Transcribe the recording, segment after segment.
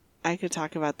I could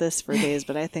talk about this for days,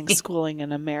 but I think schooling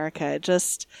in America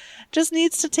just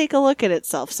needs to take a look at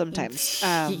itself sometimes.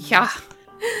 Yeah.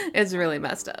 It's really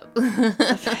messed up.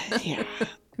 Yeah.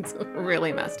 It's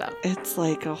really messed up. It's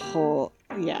like a whole,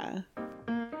 yeah.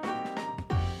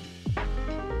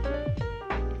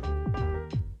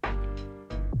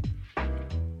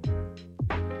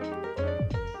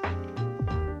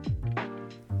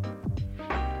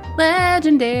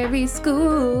 Legendary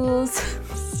schools.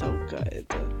 So good.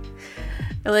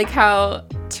 I like how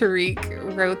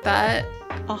Tariq wrote that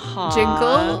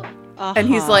jingle. And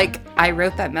he's like, I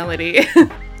wrote that melody.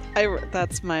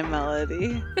 That's my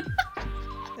melody.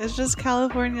 It's just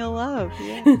California love.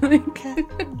 Yeah.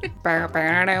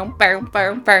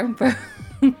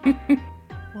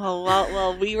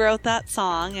 Well, we wrote that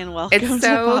song, and welcome to It's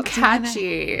so Pop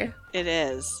catchy. It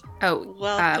is. Oh,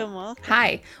 welcome.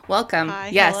 Hi, welcome. Hi,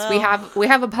 yes, hello. we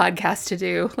have a podcast to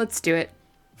do. Let's do it.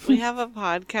 We have a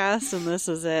podcast, and this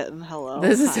is it. And hello.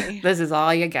 This is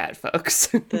all you get,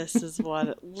 folks. This is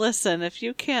what. Listen, if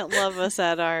you can't love us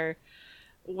at our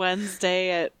Wednesday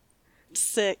at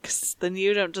 6, then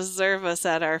you don't deserve us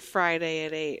at our Friday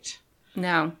at 8.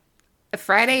 No.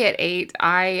 Friday at 8,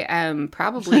 I am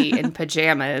probably in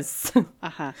pajamas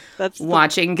That's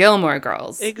watching Gilmore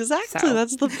Girls. Exactly. So.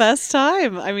 That's the best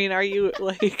time. I mean, are you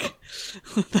like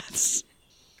that's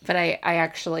But I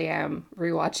actually am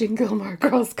rewatching Gilmore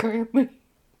Girls currently.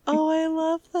 Oh, I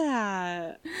love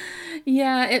that.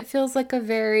 Yeah, it feels like a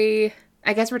very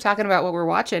I guess we're talking about what we're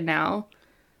watching now.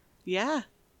 Yeah.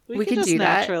 We can do just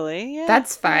that. Naturally. Yeah.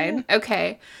 That's fine. Yeah.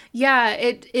 Okay. Yeah,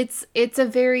 it's a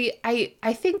very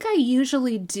I think I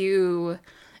usually do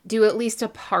at least a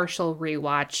partial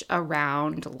rewatch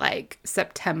around like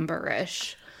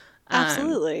September-ish.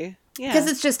 Absolutely. Yeah. Because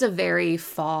it's just a very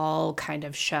fall kind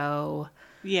of show.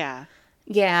 Yeah.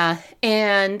 Yeah.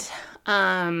 And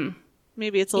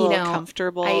maybe it's a little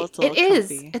comfortable. It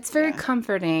is. It's very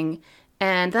comforting.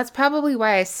 And that's probably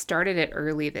why I started it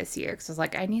early this year. Because I was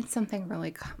like, I need something really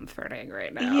comforting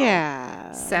right now.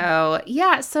 Yeah. So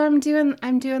I'm doing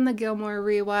the Gilmore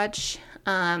rewatch.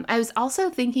 I was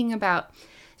also thinking about,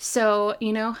 so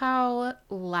you know how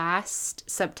last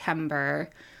September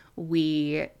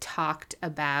we talked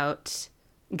about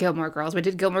Gilmore Girls. We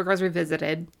did Gilmore Girls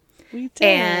Revisited. We did.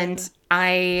 And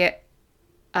I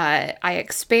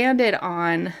expanded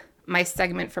on my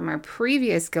segment from our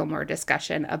previous Gilmore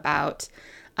discussion about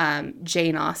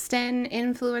Jane Austen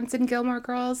influence in Gilmore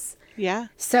Girls. Yeah.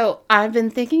 So I've been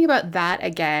thinking about that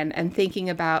again and thinking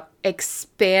about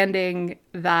expanding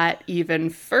that even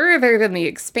further than the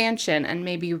expansion and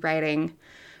maybe writing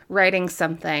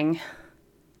something.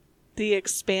 The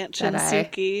expansion,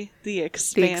 Suki. The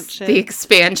expansion. The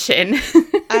expansion.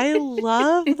 I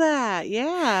love that.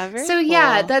 Yeah. Very so cool.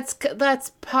 yeah,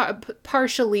 that's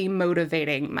partially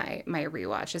motivating my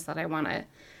rewatch is that I want to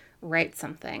write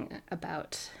something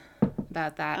about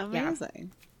that.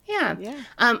 Amazing. Yeah. Yeah.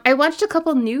 I watched a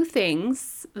couple new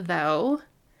things though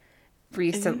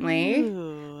recently.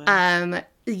 Ooh.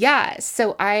 Yeah.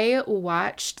 So I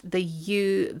watched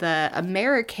the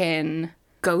American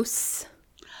Ghosts.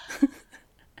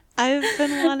 I've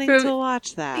been wanting to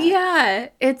watch that. Yeah,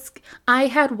 I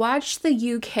had watched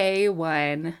the UK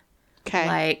one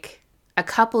like a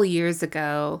couple years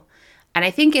ago, and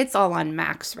I think it's all on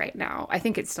Max right now. I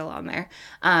think it's still on there.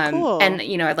 Cool. And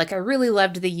I really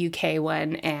loved the UK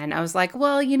one, and I was like,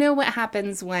 well, you know what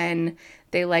happens when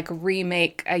they like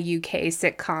remake a UK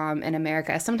sitcom in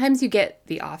America? Sometimes you get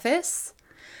The Office,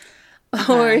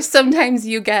 or sometimes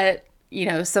you get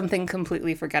something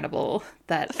completely forgettable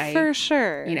that I for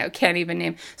sure can't even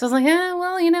name. So I was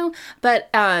like, but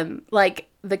like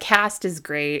the cast is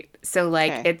great. So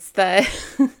like it's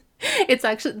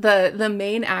actually the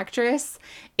main actress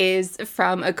is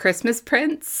from A Christmas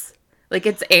Prince. Like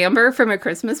it's Amber from A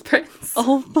Christmas Prince.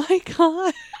 Oh my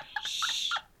gosh.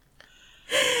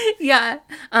 Yeah.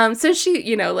 So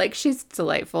she, she's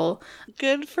delightful.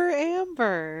 Good for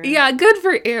Amber. Yeah, good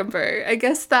for Amber. I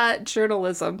guess that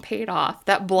journalism paid off.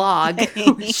 That blog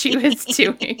she was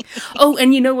doing. Oh,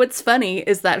 and you know what's funny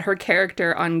is that her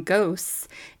character on Ghosts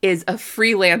is a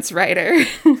freelance writer.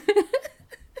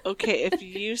 Okay,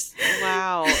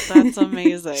 wow, that's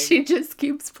amazing. She just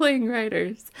keeps playing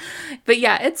writers. But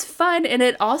yeah, it's fun, and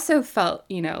it also felt,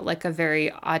 like a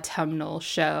very autumnal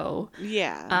show.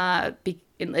 Yeah.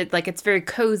 It's very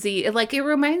cozy. It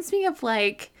reminds me of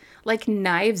like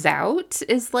Knives Out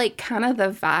is like kind of the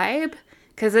vibe,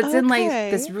 because it's in like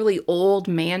this really old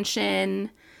mansion.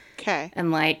 Okay.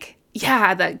 And like,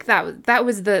 yeah, that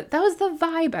was the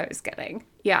vibe I was getting.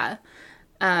 Yeah.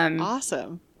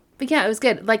 Awesome. But yeah, it was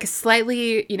good. Like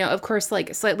slightly, of course,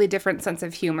 like slightly different sense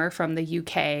of humor from the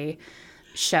UK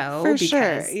show. For because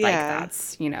sure, like yeah.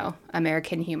 that's,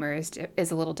 American humor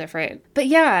is a little different. But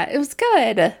yeah, it was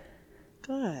good.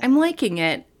 Good. I'm liking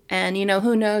it. And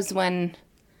who knows when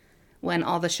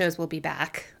all the shows will be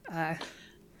back.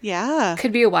 Yeah.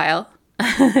 Could be a while.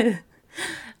 And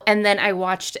then I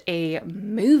watched a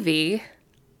movie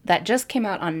that just came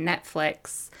out on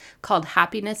Netflix called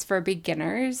Happiness for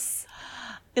Beginners.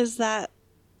 Is that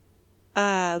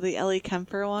the Ellie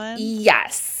Kemper one?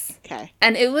 Yes. Okay.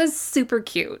 And it was super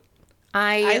cute.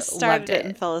 I started loved it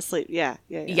and fell asleep. Yeah.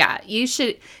 Yeah, you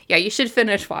should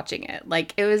finish watching it.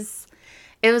 Like it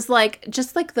was like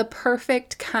just like the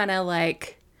perfect kind of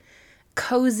like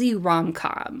cozy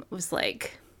rom-com. It was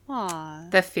like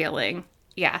Aww. the feeling.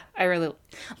 Yeah, I really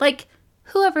like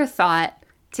whoever thought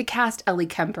to cast Ellie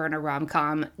Kemper in a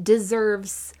rom-com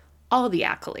deserves all the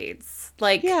accolades.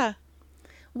 Like, yeah.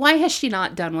 Why has she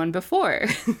not done one before?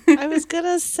 I was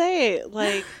gonna say,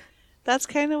 like, that's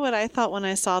kind of what I thought when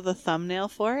I saw the thumbnail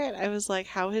for it. I was like,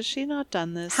 how has she not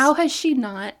done this? How has she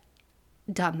not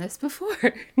done this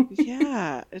before?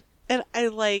 Yeah. And I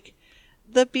like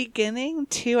the beginning,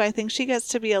 too. I think she gets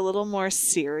to be a little more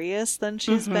serious than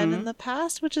she's been in the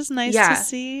past, which is nice to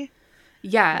see.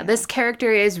 Yeah, this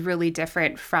character is really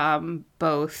different from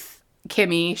both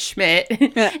Kimmy Schmidt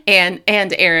and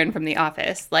Erin from The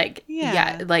Office. Like,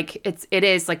 like it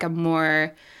is like a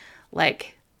more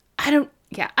like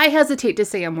I hesitate to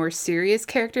say a more serious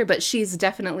character, but she's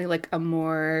definitely like a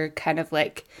more kind of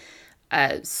like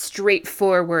a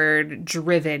straightforward,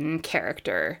 driven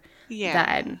character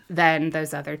than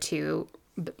those other two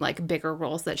like bigger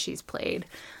roles that she's played.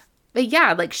 But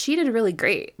yeah, like she did really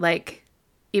great. Like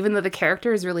even though the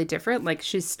character is really different, like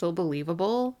she's still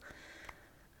believable.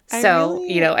 So,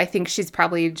 I think she's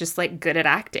probably just like good at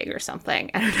acting or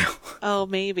something. I don't know. Oh,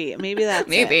 maybe that's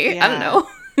maybe. it. Yeah. I don't know.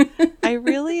 I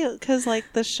really, because like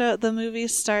the movie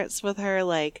starts with her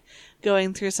like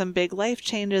going through some big life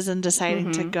changes and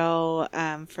deciding to go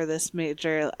for this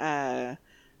major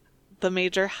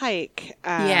hike.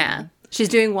 Yeah, she's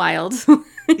doing wild.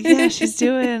 Yeah, she's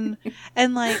doing,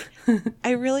 and like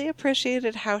I really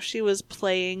appreciated how she was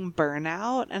playing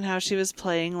burnout and how she was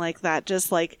playing like that,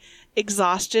 just like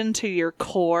exhaustion to your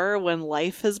core when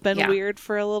life has been weird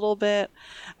for a little bit.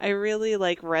 I really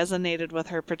like resonated with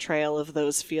her portrayal of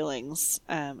those feelings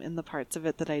in the parts of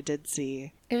it that I did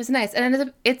see. It was nice,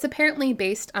 and it's apparently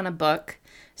based on a book.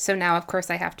 So now, of course,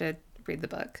 I have to read the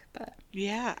book. But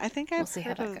yeah, I think we'll see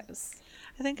how that goes.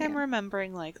 I think I'm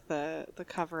remembering like the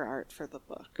cover art for the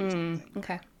book or something.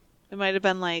 Okay. It might have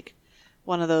been like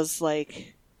one of those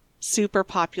like super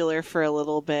popular for a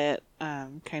little bit,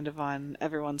 kind of on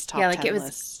everyone's top 10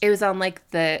 lists. It was on like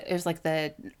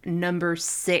the number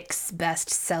 6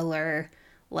 bestseller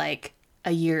like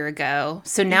a year ago.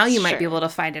 So now you might be able to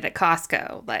find it at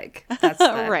Costco. Like that's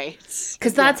right.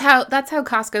 Because that's how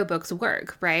Costco books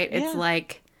work, right? It's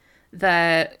like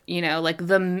the like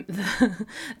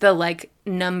the like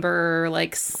number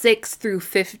like 6 through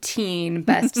 15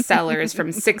 bestsellers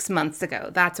from 6 months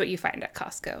ago. That's what you find at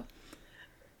Costco.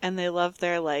 And they love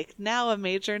their like now a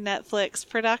major Netflix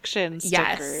production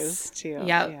stickers too.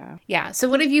 Yeah. So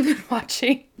what have you been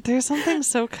watching? There's something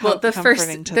so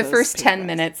comforting to the first 10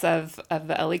 minutes of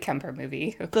the Ellie Kemper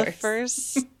movie. The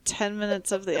first 10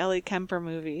 minutes of the Ellie Kemper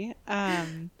movie.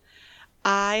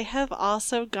 I have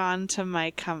also gone to my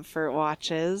comfort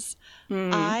watches.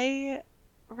 Rhonda,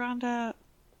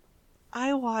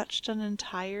 I watched an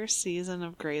entire season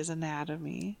of Grey's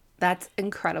Anatomy. That's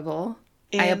incredible.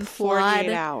 In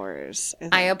 48 hours.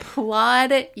 I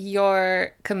applaud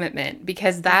your commitment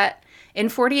because that in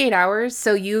 48 hours,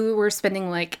 so you were spending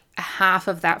like half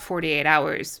of that 48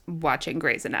 hours watching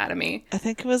Grey's Anatomy. I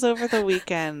think it was over the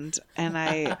weekend and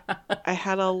I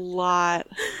had a lot,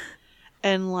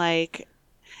 and like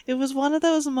it was one of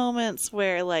those moments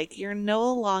where like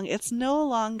it's no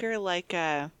longer like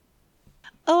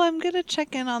I'm going to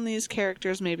check in on these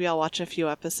characters. Maybe I'll watch a few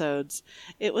episodes.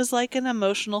 It was like an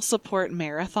emotional support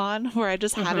marathon where I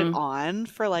just had it on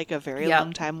for like a very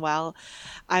long time while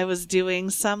I was doing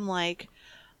some like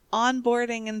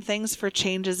onboarding and things for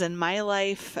changes in my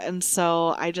life. And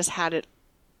so I just had it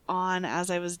on as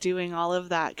I was doing all of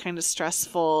that kind of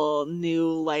stressful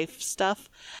new life stuff.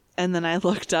 And then I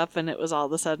looked up and it was all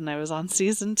of a sudden I was on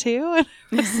season 2 and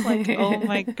I was like, oh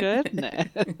my goodness.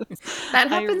 That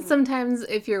happens sometimes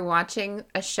if you're watching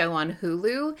a show on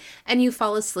Hulu and you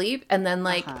fall asleep and then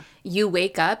like you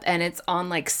wake up and it's on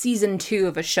like season 2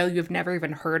 of a show you've never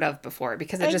even heard of before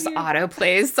because it just auto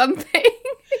plays something.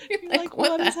 Like,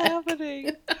 what is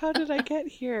happening? How did I get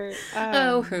here?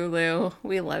 Oh, Hulu,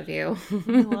 we love you.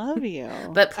 We love you.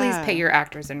 But please pay your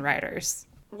actors and writers.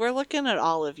 We're looking at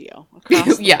all of you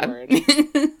across the Yeah. board.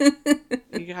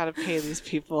 You gotta pay these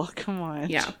people. Come on.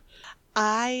 Yeah.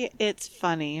 It's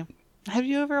funny. Have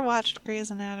you ever watched Grey's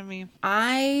Anatomy?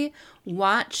 I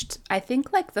watched, I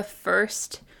think, like the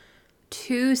first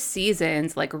 2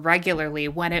 seasons, like regularly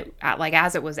when it, like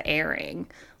as it was airing.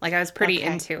 Like I was pretty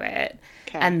into it.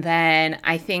 Okay. And then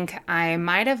I think I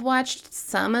might have watched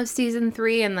some of season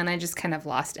 3 and then I just kind of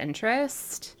lost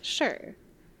interest. Sure.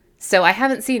 So I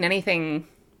haven't seen anything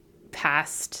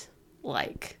past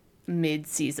like mid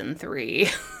season 3.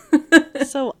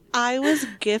 So I was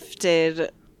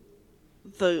gifted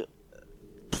the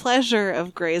pleasure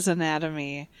of Grey's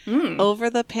Anatomy over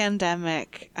the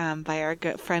pandemic by our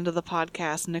good friend of the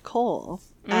podcast, Nicole.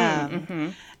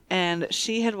 And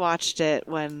she had watched it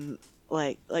when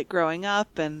like growing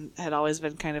up and had always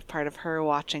been kind of part of her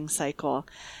watching cycle.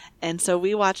 And so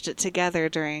we watched it together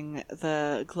during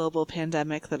the global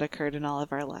pandemic that occurred in all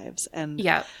of our lives. And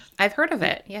yeah, I've heard of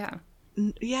it. Yeah.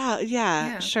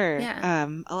 Yeah, sure. Yeah.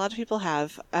 A lot of people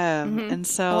have. And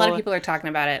so a lot of people are talking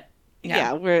about it.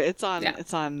 Yeah, it's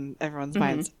on everyone's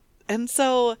minds. And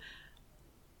so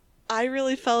I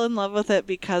really fell in love with it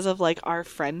because of like our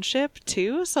friendship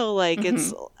too. So like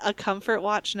it's a comfort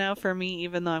watch now for me,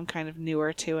 even though I'm kind of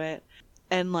newer to it.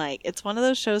 And like it's one of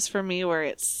those shows for me where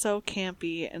it's so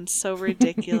campy and so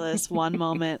ridiculous one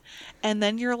moment, and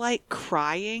then you're like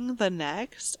crying the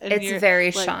next. And it's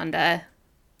very like, Shonda.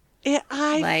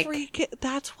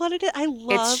 That's what it is. I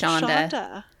love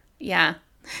Shonda. Yeah.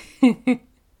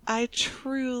 I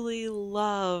truly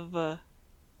love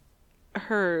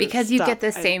her because stuff. You get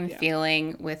the same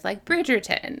feeling with like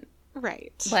Bridgerton,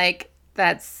 right? Like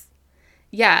that's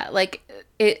like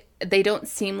it. They don't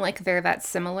seem like they're that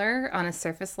similar on a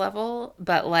surface level,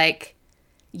 but like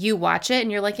you watch it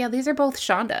and you're like, yeah, these are both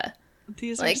Shonda.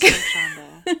 These are so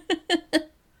Shonda.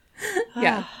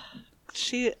 Yeah.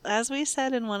 She, as we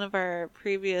said in one of our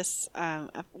previous,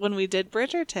 when we did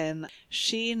Bridgerton,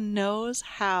 she knows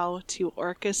how to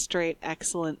orchestrate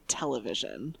excellent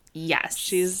television. Yes.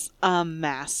 She's a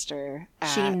master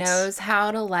She knows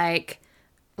how to like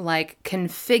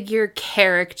configure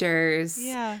characters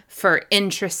for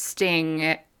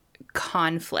interesting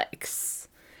conflicts.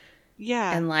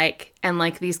 Yeah. And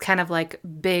like these kind of like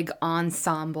big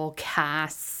ensemble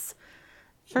casts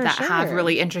have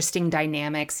really interesting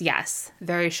dynamics. Yes,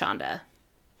 very Shonda.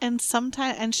 And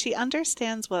she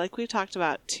understands what, like we talked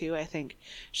about too, I think.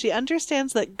 She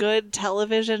understands that good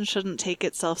television shouldn't take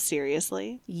itself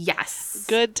seriously. Yes.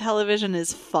 Good television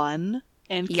is fun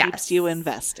and keeps you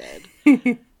invested.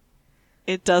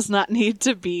 It does not need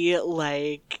to be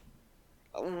like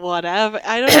whatever.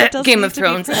 I don't know. It doesn't Game need of to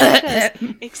Thrones. Be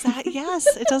pretentious. Exactly. Yes,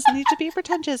 it doesn't need to be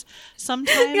pretentious.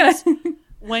 Sometimes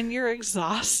when you're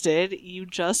exhausted, you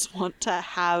just want to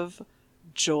have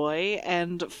joy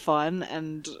and fun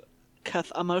and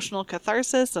emotional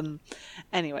catharsis. And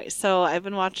anyway, so I've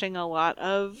been watching a lot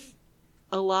of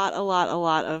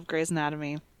Grey's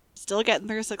Anatomy. Still getting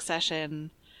through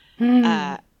Succession.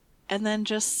 And then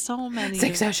just so many.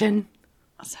 Succession.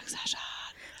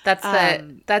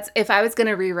 That's if I was going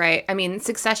to rewrite. I mean,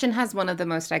 Succession has one of the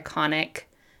most iconic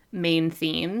main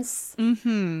themes.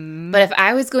 But if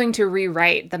I was going to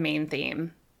rewrite the main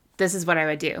theme, this is what I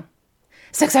would do.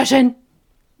 Succession.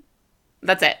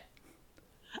 That's it.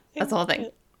 That's the whole thing.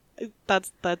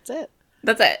 That's it.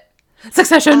 That's it.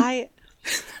 Succession.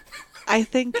 I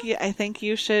think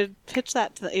you should pitch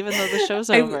that to even though the show's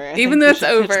over. Even though it's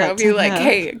over, I'll be like,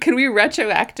 hey, can we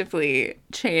retroactively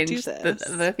change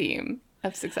the theme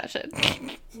of Succession?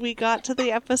 We got to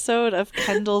the episode of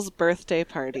Kendall's birthday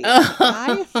party.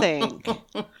 I think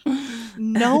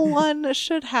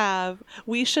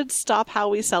we should stop how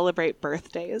we celebrate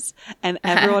birthdays, and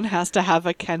everyone has to have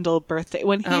a Kendall birthday.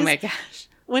 Oh my gosh.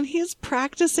 When he's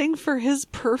practicing for his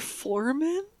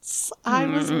performance, I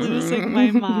was losing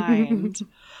my mind.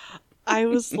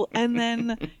 And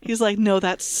then he's like, no,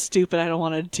 that's stupid. I don't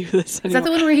want to do this anymore. Is that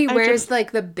the one where he wears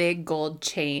like the big gold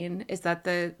chain? Is that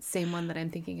the same one that I'm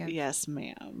thinking of? Yes,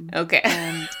 ma'am. Okay.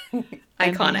 And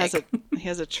iconic. He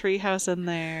has a treehouse in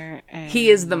there. And he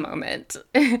is the moment.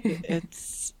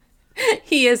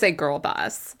 He is a girl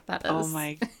boss. That is. Oh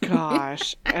my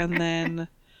gosh. And then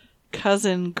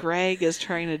cousin Greg is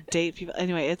trying to date people.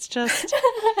 Anyway, it's just...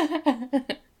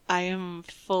 I am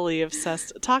fully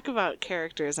obsessed. Talk about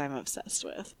characters I'm obsessed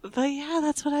with. But yeah,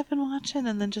 that's what I've been watching.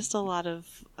 And then just a lot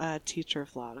of teacher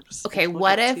vlogs. Okay,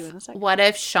 what if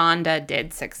Shonda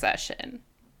did Succession?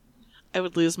 I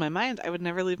would lose my mind. I would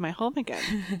never leave my home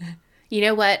again. You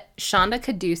know what? Shonda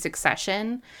could do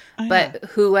Succession, Oh, but yeah.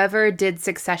 whoever did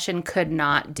Succession could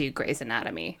not do Grey's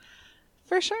Anatomy.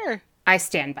 For sure. I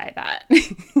stand by that.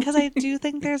 Because I do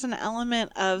think there's an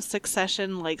element of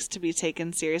Succession likes to be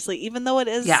taken seriously, even though it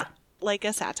is Yeah. like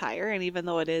a satire, and even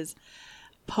though it is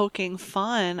poking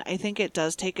fun, I think it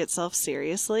does take itself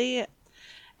seriously.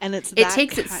 And it's It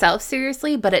takes itself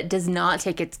seriously, but it does not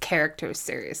take its characters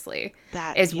seriously.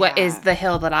 What is the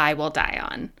hill that I will die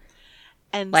on.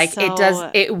 And like,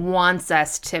 so, it wants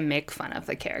us to make fun of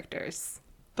the characters.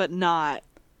 but not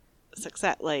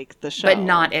success, like the show. But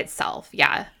not itself,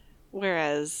 yeah.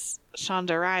 Whereas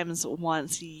Shonda Rhimes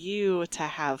wants you to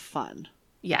have fun.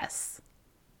 Yes.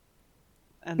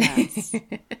 And that's...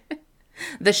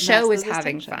 The show that's is the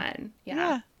having distinction. fun.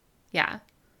 Yeah.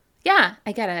 Yeah,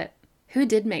 I get it. Who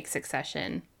did make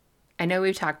Succession? I know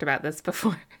we've talked about this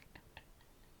before.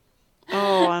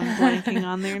 Oh, I'm blanking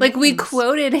on their Like, we names.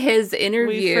 quoted his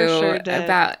interview We for sure did.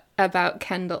 about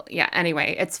Kendall. Yeah,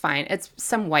 anyway, it's fine. It's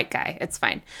some white guy. It's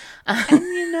fine. And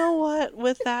you know what?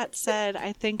 With that said,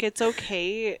 I think it's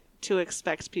okay to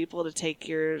expect people to take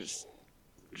your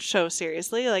show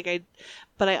seriously.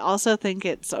 But I also think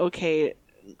it's okay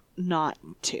not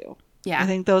to. Yeah. I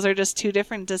think those are just two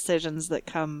different decisions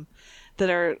that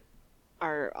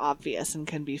are obvious and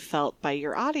can be felt by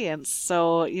your audience.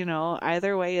 So,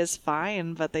 either way is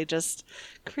fine, but they just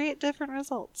create different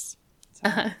results. So,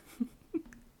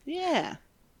 yeah.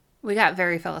 We got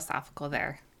very philosophical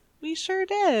there. We sure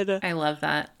did. I love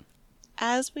that.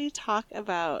 As we talk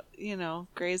about,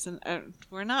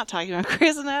 we're not talking about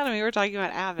Grey's Anatomy, we're talking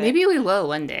about Abbott. Maybe we will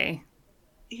one day.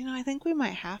 I think we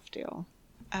might have to.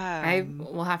 I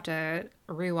will have to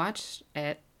rewatch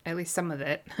it, at least some of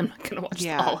it. I'm not going to watch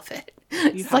all of it.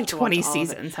 It's have like to 20 watch all of it.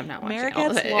 seasons. I'm not watching Mara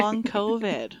all of gets it. long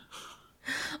COVID.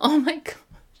 Oh my god.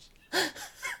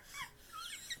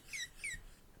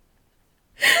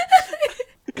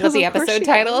 Was the episode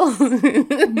title?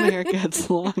 Mara gets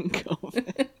long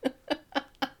COVID.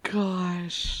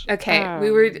 Gosh. Okay,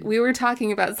 we were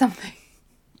talking about something.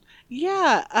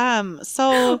 Yeah.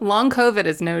 So Long COVID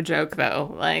is no joke,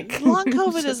 though. Like, long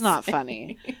COVID is not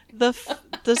funny. The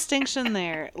distinction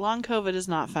there, long COVID is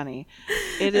not funny.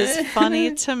 It is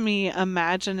funny to me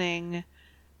imagining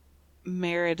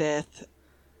Meredith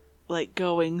like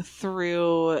going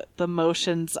through the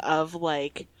motions of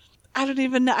like, I don't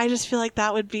even know. I just feel like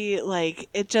that would be like,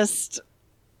 it's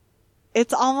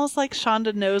almost like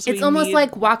Shonda knows it's almost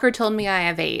like Walker told me I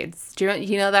have AIDS. Do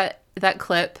you know that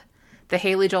clip? The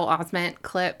Haley Joel Osment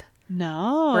clip?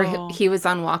 No. Where he was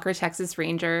on Walker, Texas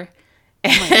Ranger. Oh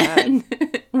my God. And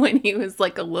when he was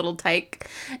like a little tyke.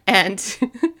 And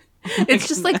it's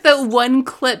just like the one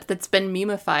clip that's been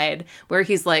memeified where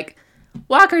he's like,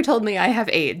 Walker told me I have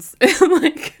AIDS.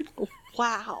 Like,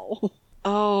 wow.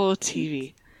 Oh,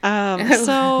 TV.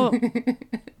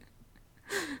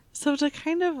 So to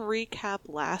kind of recap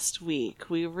last week,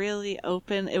 we really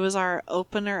it was our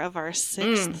opener of our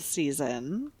 6th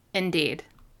season. Indeed.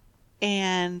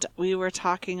 And we were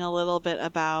talking a little bit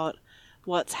about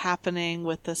what's happening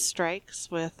with the strikes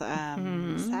with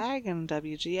SAG and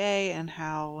WGA and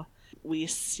how we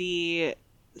see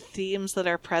themes that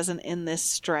are present in this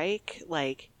strike,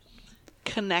 like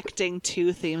connecting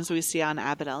to themes we see on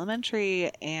Abbott Elementary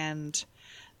and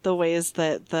the ways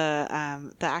that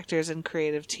the actors and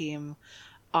creative team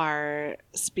are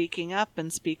speaking up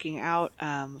and speaking out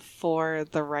for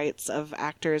the rights of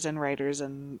actors and writers,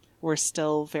 and we're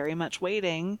still very much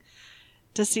waiting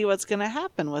to see what's going to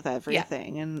happen with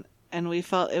everything. Yeah. And we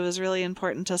felt it was really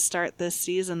important to start this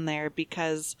season there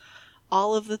because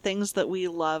all of the things that we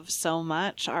love so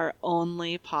much are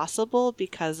only possible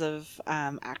because of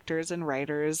actors and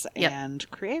writers and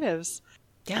creatives,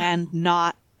 and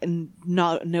not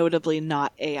notably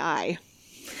not AI.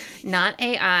 Not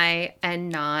AI and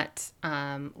not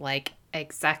like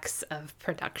execs of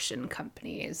production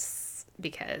companies,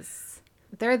 because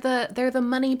they're the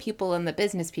money people and the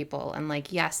business people, and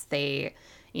like, yes, they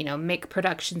make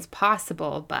productions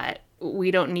possible, but we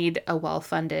don't need a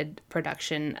well-funded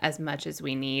production as much as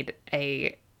we need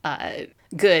a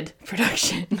good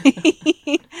production.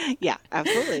 Yeah,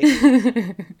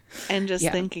 absolutely. And just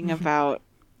thinking about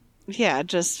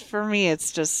just for me,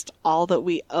 it's just all that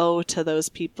we owe to those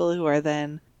people who are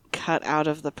then cut out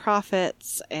of the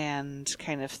profits and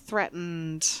kind of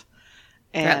threatened.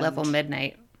 Threat level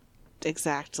midnight.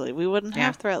 Exactly. We wouldn't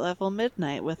have threat level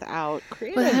midnight without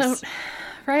creatives. Without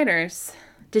writers.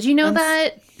 Did you know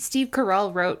that Steve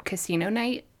Carell wrote Casino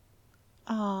Night?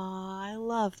 Oh, I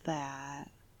love that.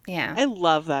 Yeah. I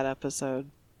love that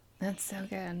episode. That's so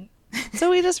good. So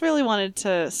we just really wanted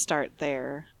to start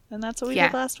there. And that's what we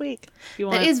did last week.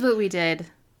 That is what we did.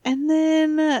 And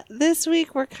then this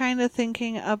week we're kind of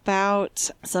thinking about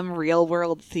some real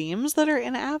world themes that are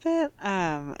in Abbott,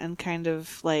 and kind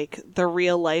of like the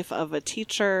real life of a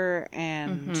teacher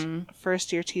and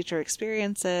first year teacher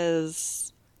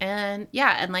experiences. And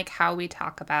yeah, and like how we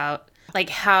talk about like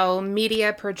how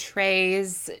media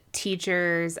portrays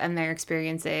teachers and their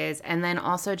experiences, and then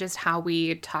also just how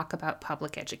we talk about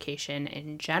public education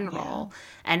in general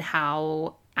and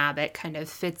how Abbott kind of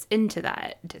fits into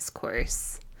that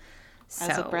discourse.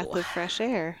 As a breath of fresh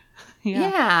air.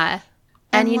 Yeah.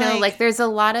 And you know, like there's a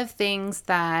lot of things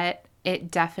that it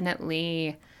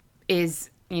definitely is,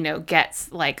 you know,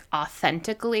 gets like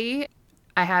authentically.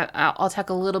 I'll talk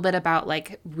a little bit about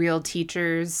like real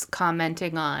teachers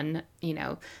commenting on, you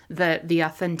know, the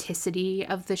authenticity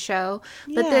of the show.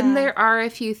 But then there are a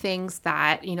few things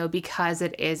that, you know, because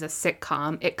it is a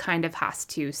sitcom, it kind of has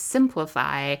to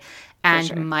simplify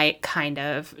and might kind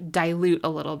of dilute a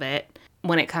little bit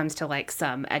when it comes to like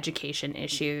some education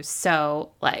issues.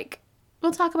 So like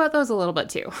we'll talk about those a little bit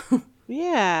too.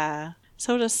 Yeah.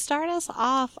 So to start us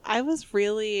off, I was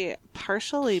really,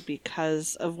 partially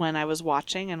because of when I was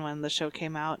watching and when the show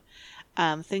came out,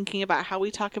 thinking about how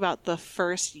we talk about the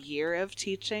first year of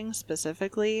teaching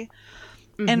specifically.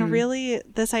 And really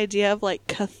this idea of like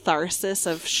catharsis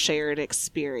of shared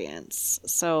experience.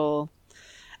 So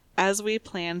as we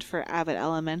planned for Abbott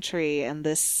Elementary and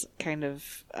this kind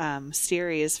of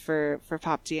series for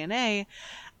Pop DNA,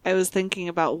 I was thinking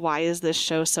about why is this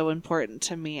show so important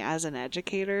to me as an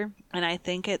educator? And I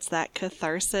think it's that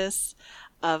catharsis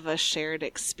of a shared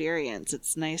experience.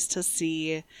 It's nice to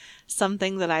see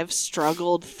something that I've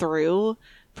struggled through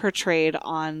portrayed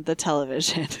on the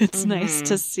television. It's nice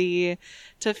to see,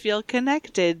 to feel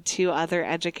connected to other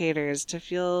educators, to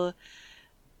feel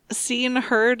seen,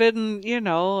 heard, and, you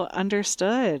know,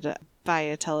 understood by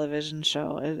a television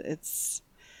show. It's,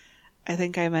 I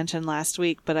think I mentioned last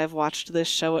week, but I've watched this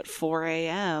show at 4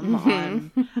 a.m.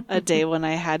 on a day when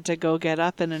I had to go get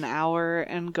up in an hour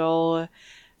and go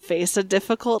face a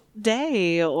difficult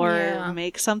day or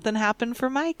make something happen for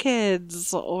my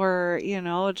kids, or, you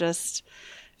know, just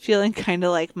feeling kind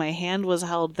of like my hand was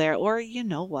held there. Or, you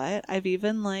know what? I've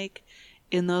even like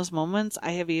in those moments,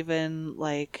 I have even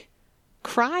like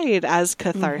cried as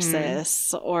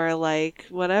catharsis or like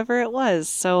whatever it was.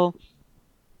 So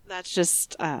that's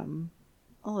just a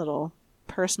little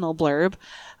personal blurb.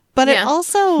 But it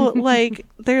also, like,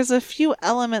 there's a few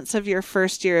elements of your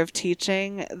first year of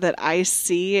teaching that I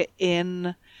see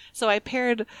in... So I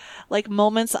paired, like,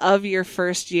 moments of your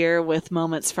first year with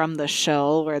moments from the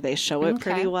show where they show it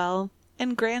pretty well.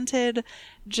 And granted,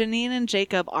 Janine and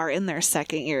Jacob are in their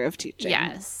second year of teaching.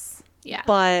 Yes. Yeah.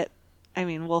 But... I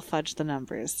mean, we'll fudge the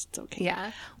numbers. It's okay.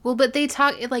 Yeah. Well, but they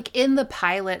talk, like, in the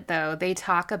pilot, though, they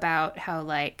talk about how,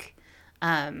 like,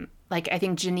 I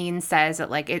think Janine says that,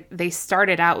 like, they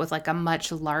started out with, like, a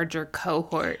much larger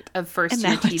cohort of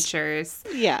first-year teachers.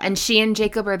 Yeah. And she and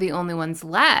Jacob are the only ones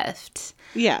left.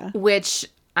 Yeah. Which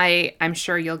I'm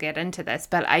sure you'll get into this,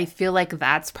 but I feel like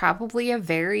that's probably a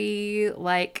very,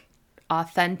 like,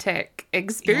 authentic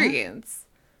experience.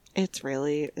 Yeah. It's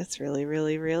really,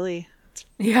 really...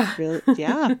 Yeah. Really,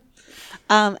 yeah.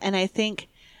 And I think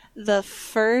the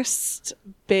first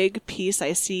big piece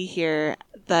I see here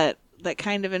that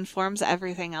kind of informs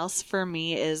everything else for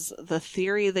me is the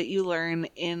theory that you learn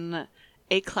in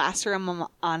a classroom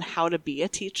on how to be a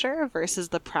teacher versus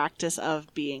the practice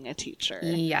of being a teacher.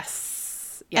 Yes.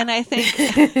 Yeah. And I think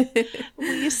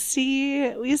we see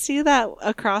that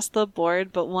across the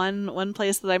board, but one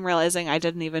place that I'm realizing I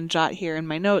didn't even jot here in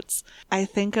my notes, I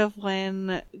think of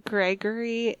when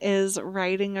Gregory is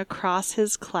writing across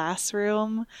his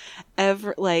classroom,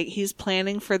 he's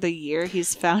planning for the year.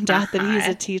 He's found out that he's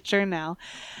a teacher now.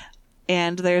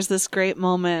 And there's this great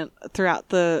moment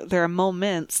there are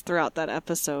moments throughout that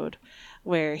episode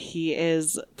where he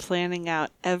is planning out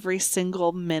every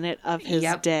single minute of his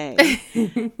day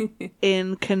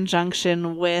in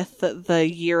conjunction with the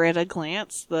year at a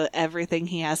glance, everything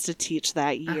he has to teach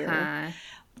that year.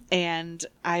 And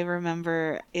I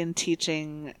remember in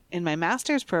teaching in my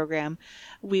master's program,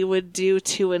 we would do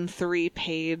 2 and 3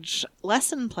 page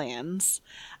lesson plans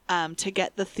to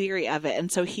get the theory of it.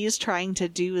 And so he's trying to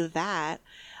do that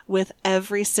with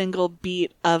every single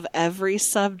beat of every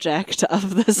subject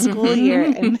of the school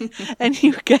year. And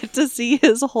you get to see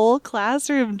his whole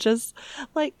classroom just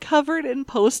like covered in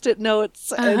Post-it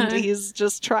notes. And he's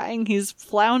just trying, he's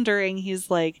floundering.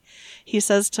 He's like, he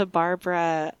says to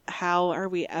Barbara, how are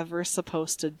we ever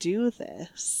supposed to do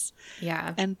this?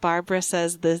 Yeah. And Barbara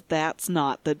says that's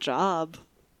not the job.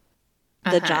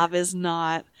 The job is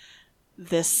not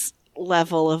this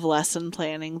level of lesson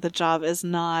planning. The job is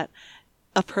not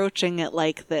approaching it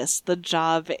like this. The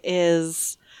job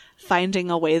is finding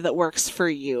a way that works for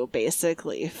you,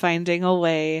 basically. Finding a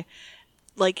way,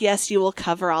 like, yes, you will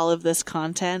cover all of this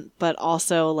content, but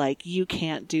also, like, you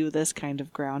can't do this kind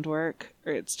of groundwork,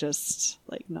 or it's just,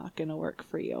 like, not going to work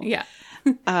for you. Yeah.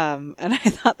 And I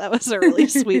thought that was a really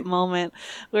sweet moment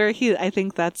where I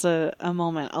think that's a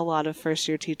moment a lot of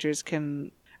first-year teachers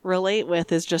can relate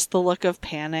with, is just the look of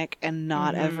panic and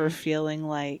not ever feeling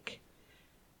like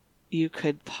you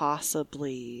could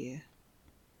possibly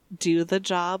do the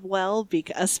job well,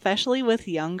 especially with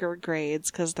younger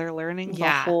grades, because they're learning the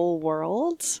whole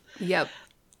world. Yep.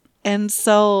 And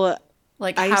so,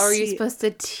 like, how are you supposed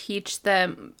to teach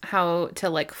them how to,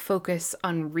 like, focus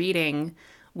on reading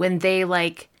when they,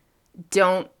 like,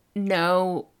 don't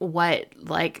know what,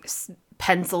 like,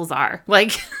 pencils are?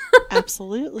 Like,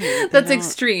 absolutely. That's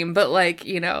extreme, but, like,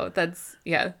 you know, that's,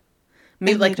 yeah.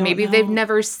 Maybe they've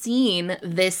never seen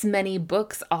this many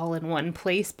books all in one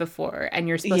place before, and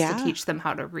you're supposed to teach them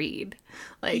how to read.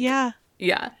 Like, yeah.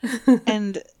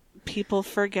 And people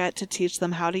forget to teach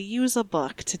them how to use a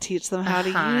book, to teach them how to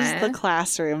use the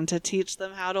classroom, to teach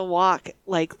them how to walk,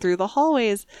 like, through the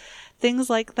hallways, things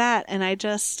like that. And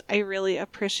I really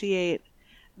appreciate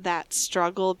that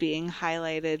struggle being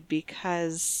highlighted,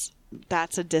 because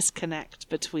that's a disconnect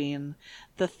between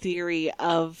the theory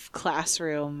of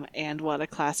classroom and what a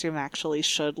classroom actually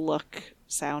should look,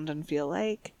 sound, and feel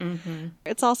like.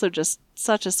 It's also just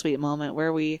such a sweet moment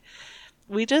where we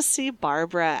just see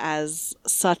Barbara as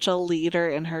such a leader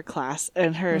in her class,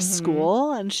 in her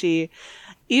school. And she,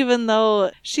 even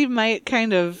though she might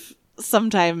kind of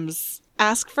sometimes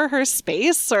ask for her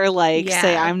space, or like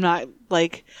say, I'm not,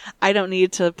 like, I don't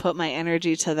need to put my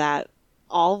energy to that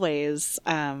always,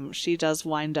 she does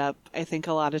wind up, I think,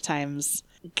 a lot of times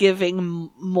giving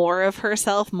more of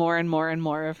herself, more and more and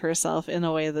more of herself, in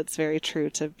a way that's very true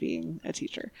to being a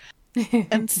teacher.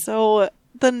 And so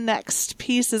the next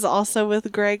piece is also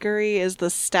with Gregory, is the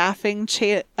staffing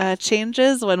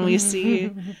changes when we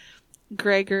see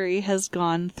Gregory has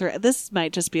gone through. This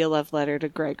might just be a love letter to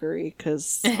Gregory,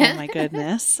 because, oh my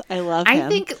goodness, I love him. I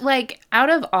think, like,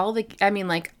 out of all the, I mean,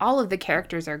 like, all of the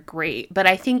characters are great, but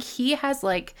I think he has,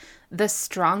 like, the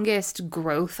strongest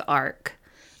growth arc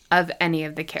of any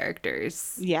of the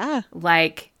characters. Yeah.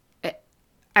 Like,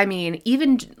 I mean,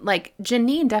 even, like,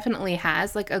 Janine definitely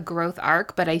has, like, a growth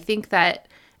arc, but I think that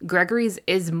Gregory's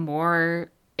is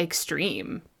more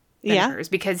extreme than hers,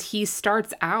 because he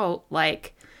starts out,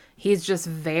 like, he's just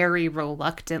very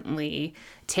reluctantly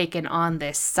taken on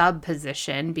this sub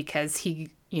position because he,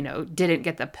 you know, didn't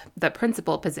get the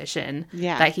principal position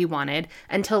that he wanted,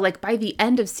 until, like, by the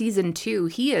end of season 2,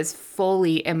 he is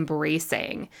fully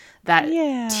embracing that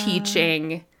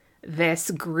teaching this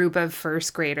group of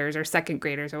first graders or second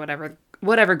graders or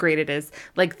whatever grade it is,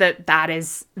 like, that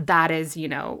is, you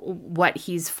know, what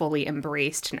he's fully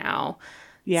embraced now.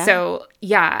 Yeah. So,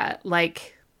 yeah,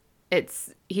 like,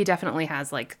 he definitely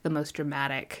has, like, the most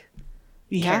dramatic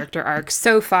character arc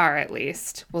so far, at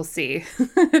least. We'll see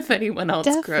if anyone else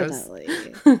grows.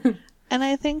 And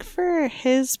I think for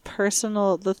his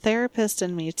personal, the therapist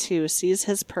in me too sees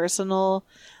his personal,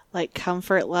 like,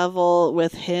 comfort level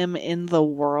with him in the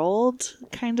world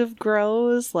kind of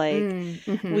grows. Like,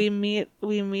 we meet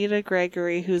a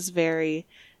Gregory who's very,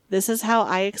 this is how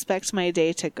I expect my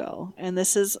day to go, and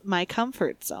this is my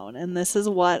comfort zone, and this is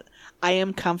what I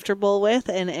am comfortable with,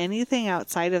 and anything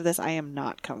outside of this, I am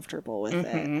not comfortable with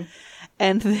it.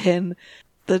 And then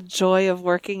the joy of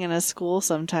working in a school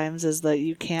sometimes is that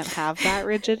you can't have that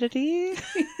rigidity.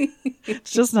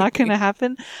 It's just not going to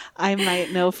happen. I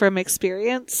might know from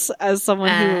experience, as someone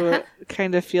who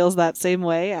kind of feels that same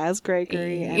way as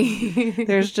Gregory, and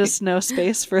there's just no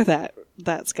space for that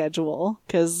schedule,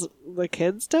 because the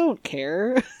kids don't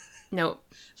care. Nope.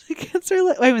 The kids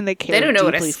are, I mean, they care. They don't know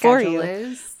what a schedule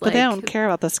is, but they don't care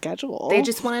about the schedule. They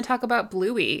just want to talk about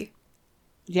Bluey.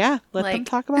 Yeah, let them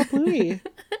talk about Bluey.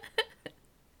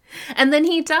 And then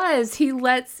he does. He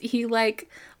lets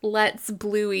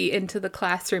Bluey into the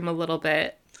classroom a little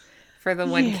bit for the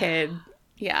one kid.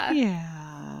 Yeah.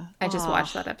 Yeah. I just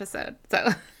watched that episode,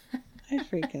 so I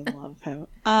freaking love him.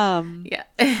 Yeah.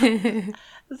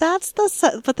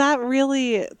 But that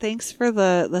really, thanks for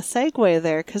the segue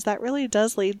there, because that really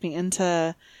does lead me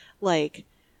into, like,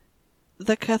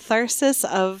 the catharsis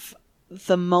of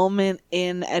the moment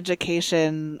in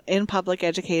education, in public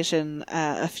education,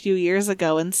 a few years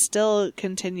ago, and still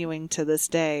continuing to this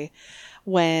day,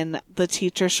 when the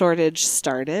teacher shortage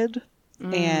started,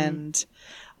 and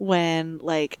when,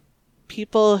 like,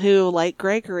 people who, like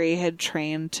Gregory, had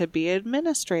trained to be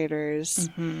administrators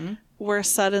we're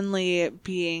suddenly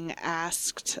being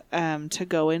asked to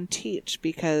go and teach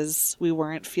because we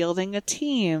weren't fielding a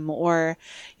team, or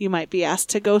you might be asked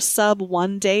to go sub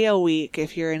 1 day a week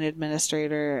if you're an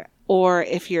administrator. Or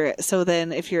if you're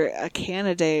a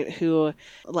candidate who,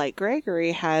 like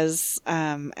Gregory, has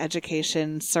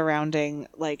education surrounding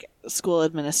like school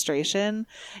administration,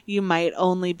 you might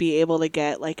only be able to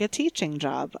get like a teaching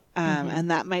job.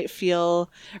 And that might feel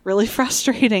really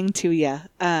frustrating to you,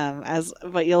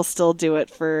 but you'll still do it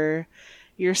for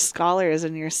your scholars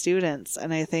and your students.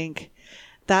 And I think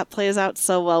that plays out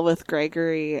so well with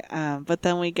Gregory. But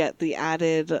then we get the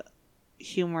added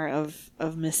humor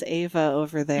of Miss Ava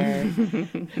over there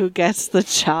who gets the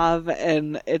job,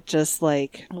 and it just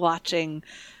like watching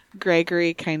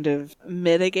Gregory kind of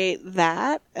mitigate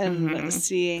that and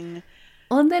seeing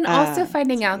and then also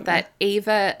finding out that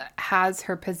Ava has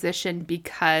her position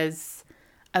because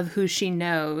of who she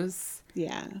knows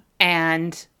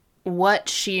and what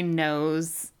she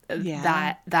knows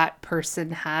that person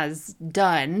has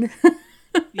done.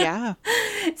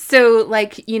 So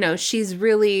like, you know, she's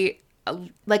really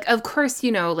like, of course,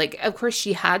 you know, like, of course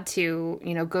she had to,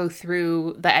 you know, go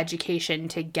through the education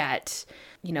to get,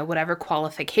 you know, whatever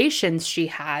qualifications she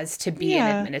has to be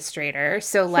an administrator.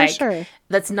 So like,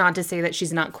 that's not to say that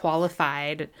she's not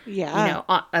qualified, you know,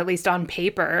 at least on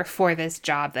paper for this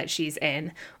job that she's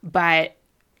in. But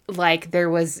like, there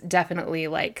was definitely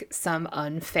like some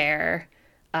unfair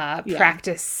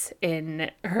practice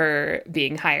in her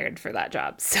being hired for that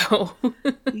job. So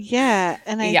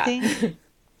and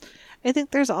I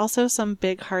think there's also some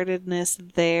big-heartedness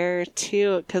there,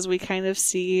 too, because we kind of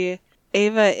see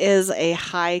Ava is a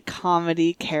high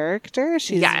comedy character.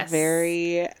 She's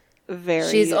very,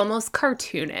 very... She's almost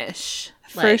cartoonish.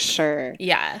 For sure.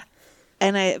 Yeah.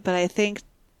 But I think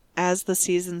as the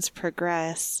seasons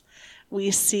progress,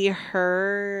 we see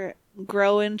her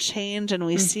grow and change, and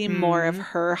we see more of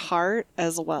her heart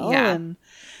as well. And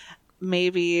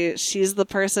maybe she's the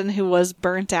person who was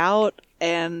burnt out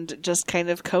and just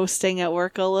kind of coasting at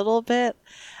work a little bit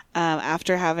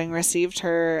after having received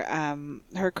her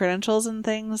her credentials and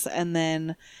things, and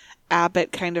then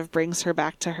Abbott kind of brings her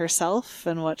back to herself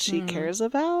and what she cares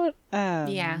about.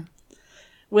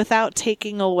 Without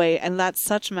taking away, and that's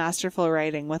such masterful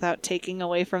writing, without taking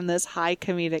away from this high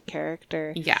comedic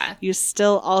character. You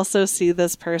still also see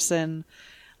this person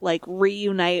like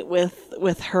reunite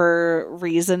with her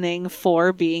reasoning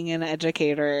for being an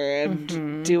educator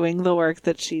and doing the work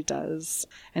that she does.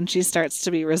 And she starts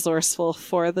to be resourceful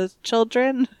for the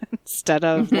children instead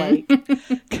of like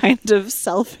kind of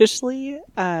selfishly.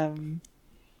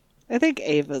 I think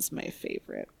Ava's my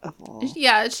favorite of all.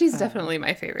 Yeah, she's definitely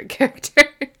my favorite character.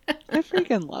 I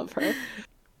freaking love her.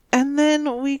 And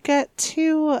then we get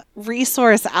to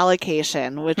resource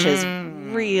allocation, which is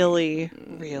really,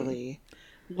 really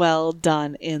well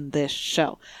done in this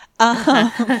show.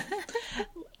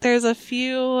 There's a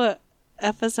few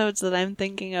episodes that I'm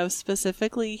thinking of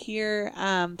specifically here.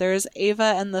 There's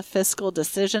Ava and the fiscal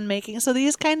decision making. So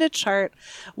these kind of chart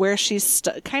where she's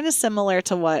kind of similar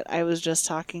to what I was just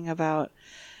talking about.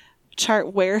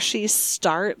 Chart where she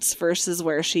starts versus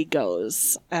where she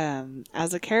goes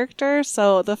as a character.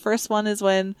 So the first one is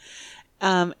when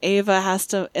Ava has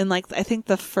to, in like, I think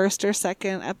the first or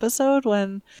second episode,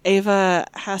 when Ava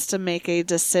has to make a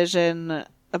decision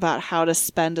about how to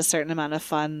spend a certain amount of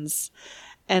funds.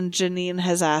 And Janine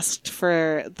has asked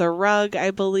for the rug,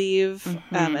 I believe,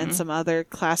 and some other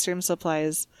classroom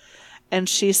supplies. And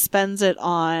she spends it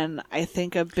on, I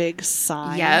think, a big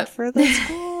sign for the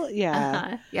school.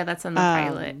 Yeah. Yeah, that's on the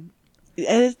pilot.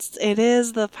 It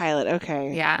is the pilot.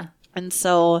 Okay. Yeah. And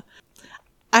so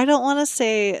I don't want to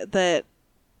say that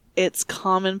it's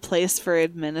commonplace for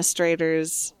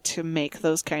administrators to make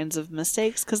those kinds of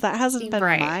mistakes, because that hasn't been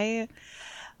my...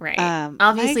 Right.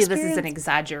 Obviously, this is an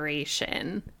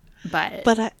exaggeration, but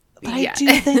I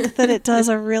do think that it does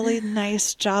a really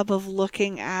nice job of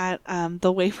looking at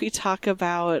the way we talk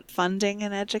about funding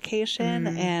and education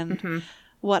and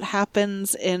what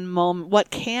happens in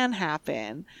what can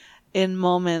happen in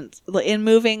moments in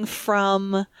moving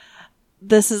from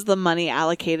this is the money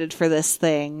allocated for this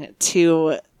thing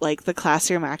to like the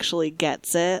classroom actually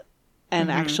gets it and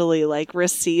actually like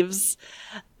receives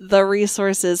the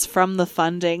resources from the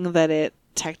funding that it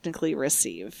technically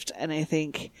received. And I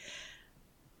think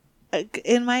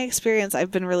in my experience, I've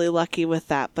been really lucky with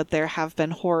that, but there have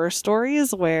been horror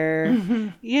stories where,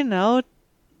 you know,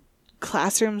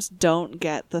 classrooms don't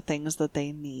get the things that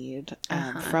they need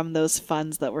from those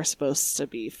funds that were supposed to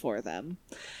be for them.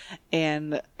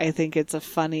 And I think it's a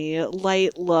funny,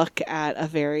 light look at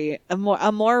a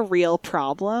more real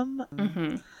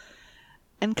problem.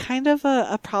 and kind of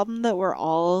a problem that we're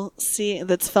all seeing,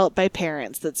 that's felt by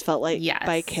parents, that's felt like Yes.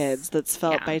 by kids, that's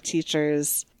felt by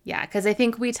teachers. Yeah, because I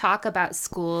think we talk about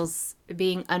schools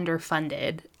being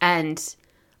underfunded, and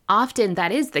often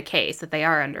that is the case, that they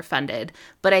are underfunded.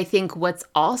 But I think what's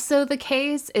also the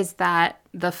case is that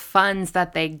the funds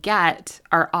that they get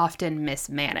are often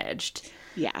mismanaged.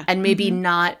 Yeah. And maybe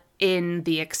not in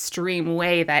the extreme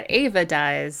way that Ava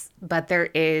does, but there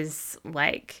is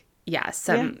like,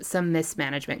 some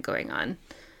mismanagement going on.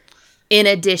 In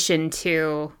addition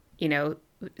to, you know,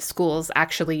 schools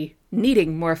actually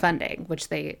needing more funding, which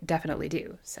they definitely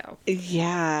do. So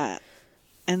yeah.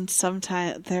 And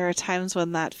sometimes there are times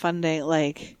when that funding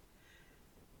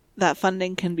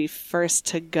can be first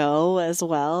to go as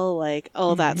well. Like,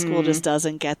 oh, that school just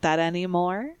doesn't get that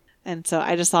anymore. And so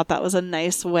I just thought that was a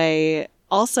nice way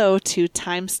also to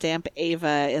timestamp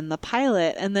Ava in the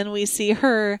pilot. And then we see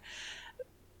her.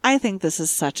 I think this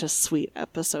is such a sweet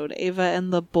episode, Ava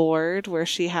and the board, where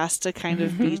she has to kind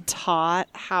of be taught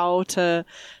how to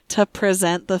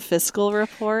present the fiscal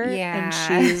report. Yeah.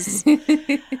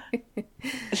 And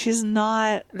she's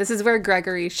not. This is where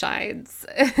Gregory shines.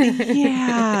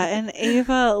 Yeah. And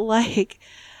Ava like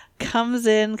comes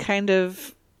in kind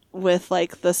of with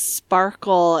like the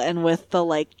sparkle and with the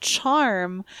like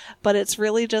charm, but it's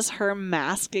really just her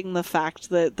masking the fact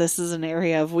that this is an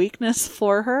area of weakness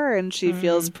for her, and she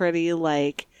feels pretty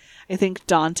like, I think,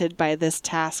 daunted by this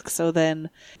task. So then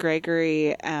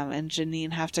Gregory and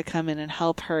Janine have to come in and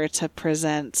help her to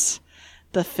present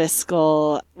the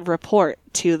fiscal report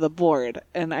to the board.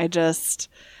 And it's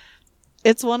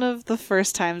one of the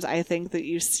first times I think that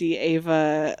you see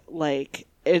Ava like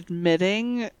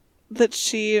admitting that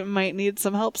she might need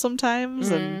some help sometimes.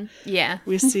 And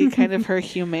we see kind of her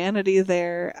humanity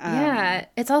there.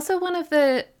 It's also one of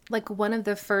the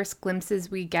first glimpses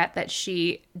we get that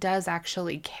she does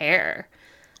actually care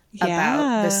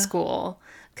about the school.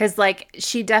 Because like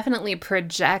she definitely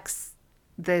projects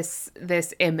this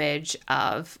image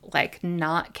of like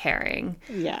not caring.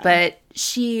 Yeah. But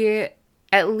she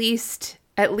at least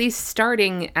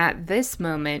starting at this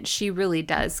moment, she really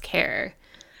does care.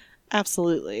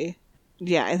 Absolutely.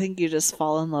 Yeah, I think you just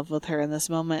fall in love with her in this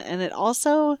moment. And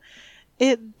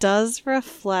it does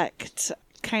reflect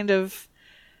kind of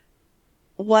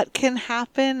what can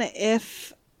happen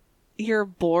if your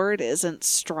board isn't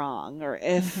strong, or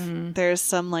if there's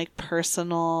some like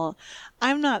personal,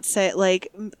 I'm not saying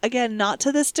like, again, not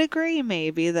to this degree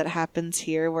maybe that happens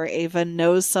here where Ava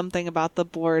knows something about the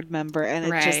board member and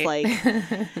it's just like,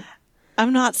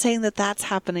 I'm not saying that that's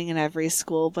happening in every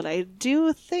school, but I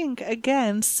do think,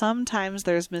 again, sometimes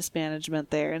there's mismanagement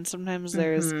there, and sometimes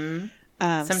there's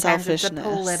sometimes selfishness. It's a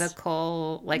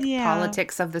political,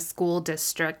 politics of the school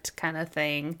district kind of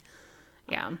thing.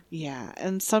 Yeah. Yeah.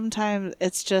 And sometimes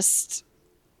it's just,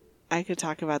 I could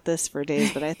talk about this for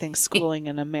days, but I think schooling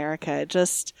in America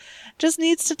just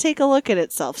needs to take a look at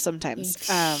itself sometimes.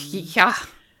 Yeah.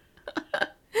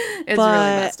 It's really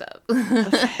messed up.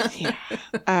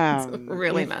 It's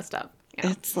really messed up.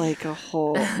 Yeah. It's like a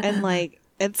whole, and like,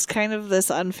 it's kind of this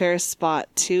unfair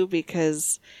spot too,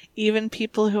 because even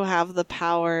people who have the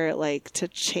power, like, to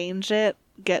change it,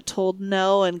 get told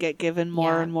no and get given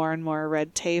more and more and more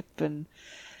red tape. And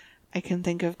I can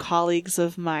think of colleagues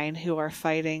of mine who are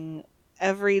fighting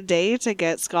every day to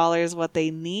get scholars what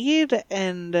they need,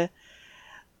 and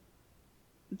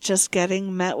just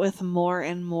getting met with more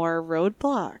and more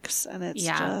roadblocks. And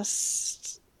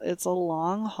it's it's a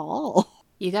long haul.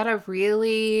 You gotta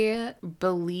really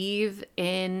believe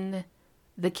in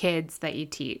the kids that you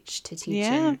teach to teach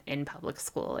in public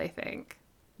school, I think.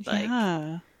 Like,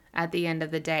 at the end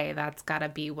of the day, that's gotta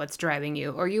be what's driving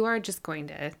you. Or you are just going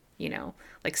to,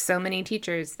 like so many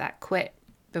teachers that quit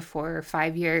before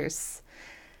 5 years.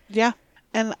 Yeah.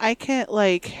 And I can't,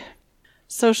 like,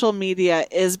 social media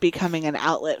is becoming an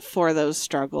outlet for those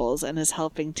struggles and is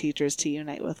helping teachers to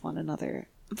unite with one another.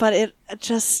 But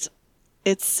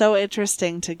it's so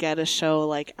interesting to get a show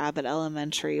like Abbott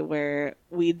Elementary where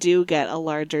we do get a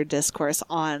larger discourse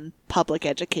on public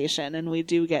education, and we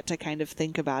do get to kind of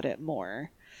think about it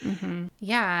more. Mm-hmm.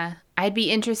 Yeah. I'd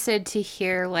be interested to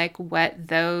hear like what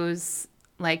those,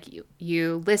 like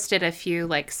you listed a few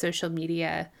like social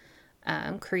media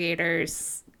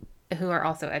creators who are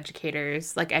also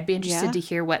educators. Like, I'd be interested to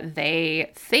hear what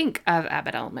they think of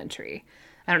Abbott Elementary.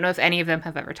 I don't know if any of them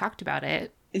have ever talked about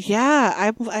it. Yeah,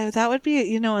 I that would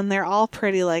be, and they're all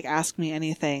pretty like Ask Me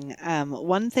Anything.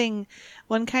 One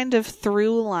kind of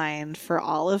through line for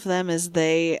all of them is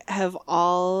they have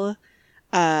all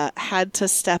had to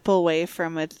step away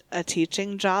from a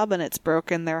teaching job, and it's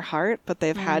broken their heart, but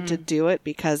they've had to do it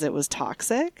because it was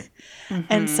toxic.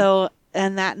 Mm-hmm. And so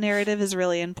And that narrative is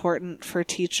really important for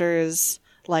teachers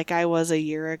like I was a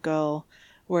year ago,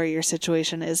 where your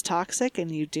situation is toxic and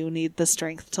you do need the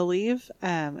strength to leave.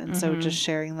 And so just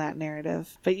sharing that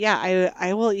narrative. But yeah,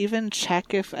 I will even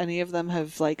check if any of them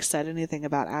have like said anything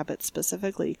about Abbott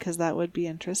specifically, because that would be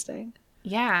interesting.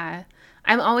 Yeah.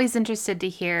 I'm always interested to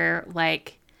hear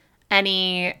like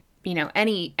any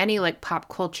like pop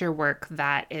culture work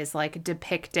that is like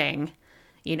depicting,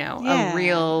 a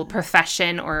real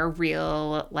profession or a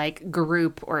real like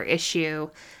group or issue,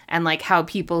 and like how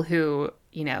people who,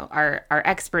 are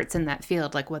experts in that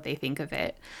field, like what they think of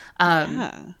it.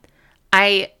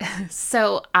 I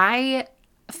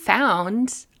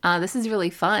found, this is really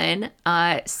fun,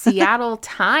 Seattle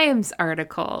Times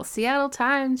article. Seattle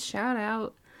Times, shout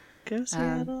out. Go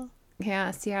Seattle.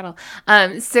 Yeah, Seattle.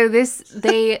 So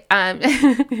they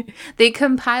they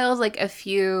compiled like a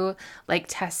few like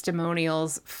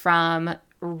testimonials from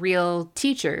real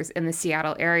teachers in the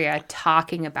Seattle area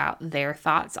talking about their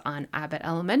thoughts on Abbott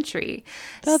Elementary.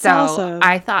 That's awesome.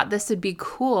 I thought this would be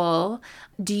cool.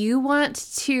 Do you want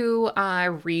to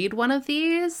read one of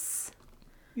these?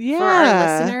 Yeah. For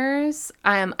our listeners?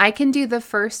 I can do the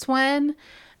first one,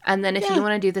 and then if you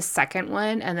want to do the second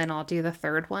one, and then I'll do the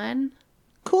third one.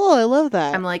 Cool, I love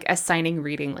that. I'm like assigning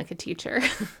reading like a teacher.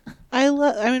 I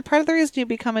mean, part of the reason you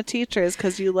become a teacher is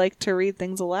because you like to read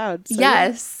things aloud. So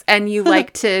yes, and you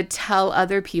like to tell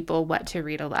other people what to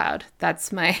read aloud.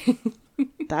 That's my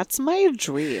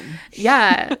dream.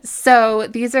 Yeah. So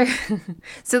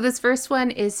this first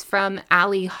one is from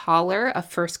Allie Holler, a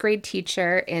first grade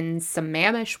teacher in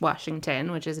Sammamish,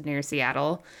 Washington, which is near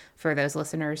Seattle, for those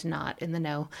listeners not in the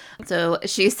know. So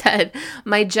she said,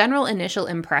 "My general initial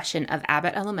impression of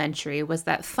Abbott Elementary was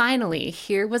that finally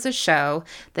here was a show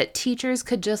that teachers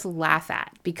could just laugh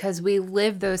at because we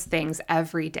live those things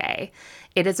every day.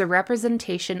 It is a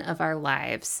representation of our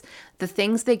lives. The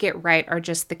things they get right are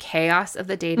just the chaos of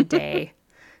the day-to-day,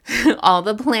 all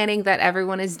the planning that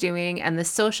everyone is doing, and the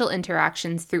social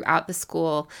interactions throughout the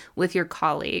school with your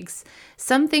colleagues.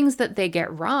 Some things that they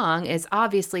get wrong is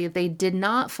obviously they did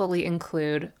not fully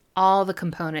include all the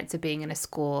components of being in a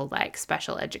school, like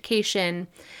special education.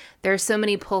 There are so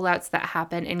many pullouts that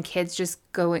happen and kids just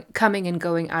coming and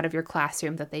going out of your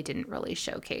classroom that they didn't really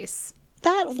showcase."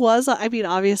 That was, I mean,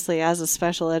 obviously as a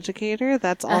special educator,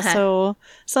 that's also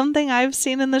something I've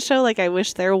seen in the show. Like, I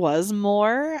wish there was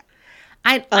more.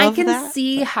 I can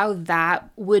see how that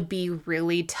would be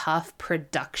really tough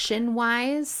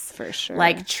production-wise. For sure.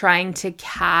 Like, trying to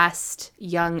cast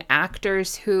young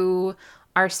actors who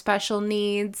are special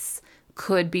needs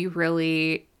could be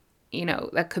really,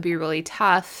 that could be really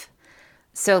tough.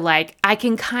 So, like, I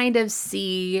can kind of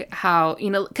see how,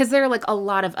 because there are, like, a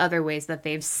lot of other ways that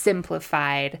they've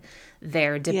simplified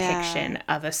their depiction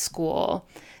of a school.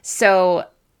 So,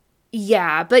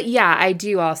 yeah, but yeah, I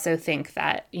do also think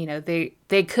that,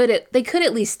 they could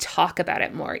at least talk about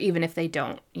it more, even if they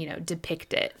don't,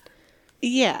 depict it.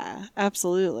 Yeah,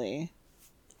 absolutely.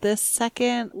 This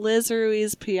second, Liz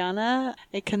Ruiz Piana,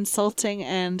 a consulting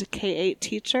and K-8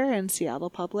 teacher in Seattle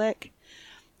Public.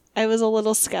 I was a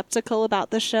little skeptical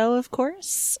about the show, of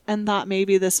course, and thought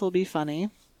maybe this will be funny.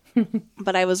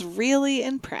 But I was really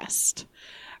impressed.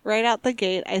 Right out the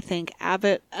gate, I think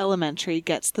Abbott Elementary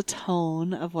gets the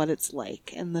tone of what it's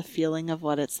like and the feeling of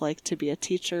what it's like to be a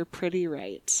teacher pretty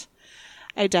right.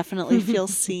 I definitely feel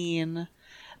seen.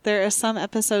 There are some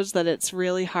episodes that it's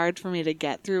really hard for me to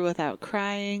get through without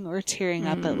crying or tearing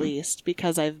up at least,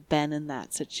 because I've been in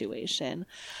that situation.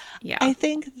 Yeah. I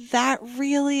think that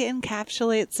really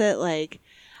encapsulates it. Like,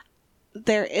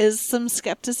 there is some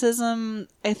skepticism,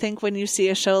 I think, when you see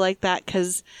a show like that,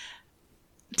 because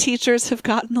teachers have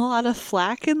gotten a lot of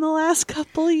flack in the last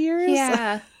couple years.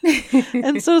 Yeah.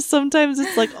 And so sometimes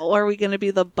it's like, oh, are we going to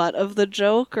be the butt of the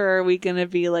joke, or are we going to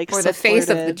be like or the face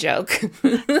of the joke,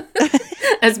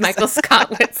 as Michael Scott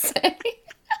would say?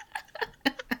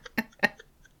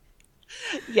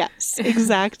 Yes,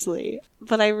 exactly.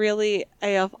 But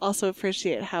I also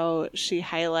appreciate how she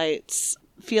highlights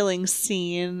feeling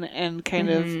seen and kind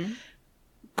of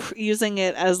using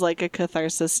it as like a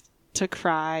catharsis to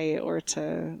cry or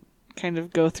to kind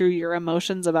of go through your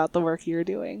emotions about the work you're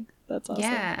doing. That's awesome.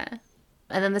 Yeah.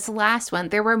 And then this last one,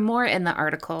 there were more in the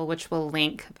article, which we'll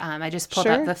link. I just pulled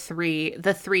up the three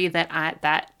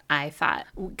that I thought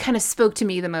kind of spoke to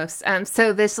me the most.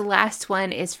 So this last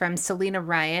one is from Selena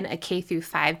Ryan, a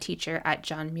K-5 teacher at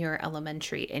John Muir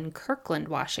Elementary in Kirkland,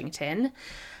 Washington.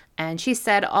 And she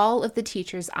said, "All of the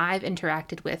teachers I've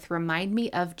interacted with remind me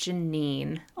of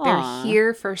Janine. Aww. They're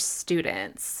here for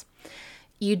students.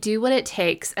 You do what it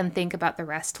takes and think about the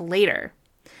rest later.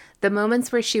 The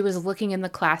moments where she was looking in the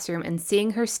classroom and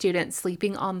seeing her students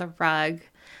sleeping on the rug,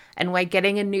 and why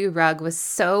getting a new rug was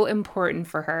so important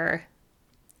for her.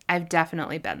 I've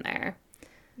definitely been there.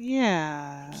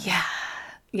 Yeah. Yeah.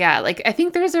 Yeah, like I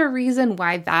think there's a reason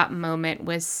why that moment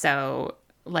was so,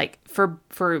 like, for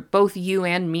both you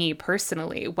and me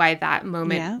personally, why that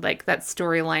moment, like that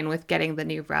storyline with getting the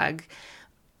new rug,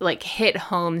 like hit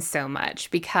home so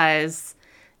much, because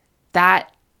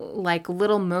that like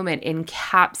little moment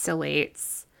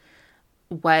encapsulates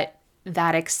what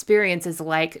that experience is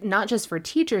like, not just for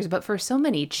teachers, but for so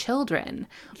many children,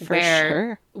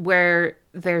 where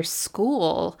their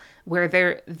school, where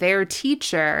their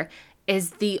teacher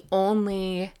is the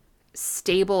only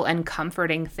stable and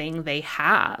comforting thing they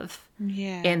have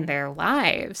in their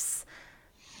lives.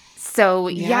 So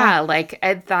like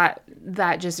I thought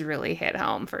that just really hit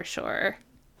home for sure.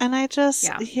 And I just,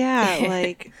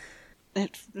 like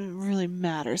it really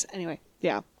matters. Anyway,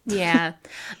 yeah. Yeah.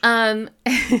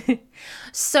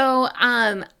 So,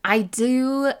 I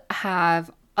do have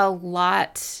a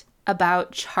lot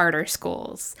about charter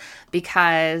schools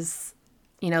because,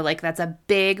 you know, like that's a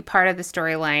big part of the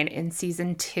storyline in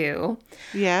season 2.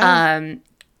 Yeah.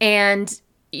 And,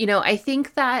 you know, I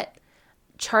think that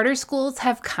charter schools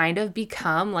have kind of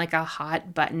become like a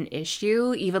hot button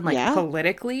issue, even like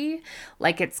politically.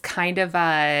 Like it's kind of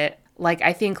a, like,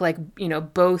 I think like, you know,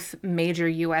 both major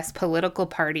US political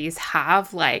parties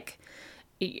have like,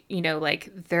 you know,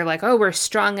 like they're like, oh, we're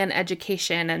strong on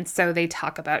education. And so they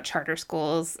talk about charter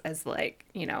schools as like,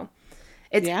 you know,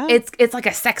 it's like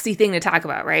a sexy thing to talk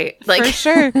about, right? Like, for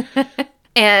sure.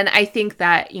 And I think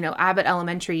that, you know, Abbott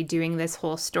Elementary doing this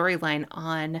whole storyline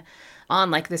on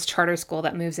like this charter school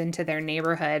that moves into their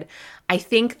neighborhood, I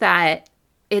think that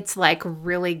it's like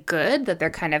really good that they're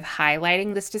kind of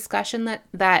highlighting this discussion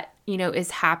that you know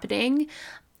is happening,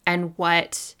 and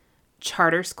what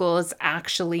charter schools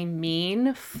actually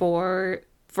mean for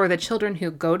the children who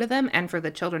go to them and for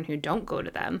the children who don't go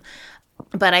to them.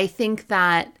 But I think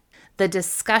that the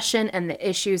discussion and the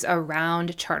issues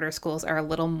around charter schools are a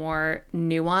little more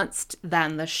nuanced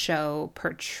than the show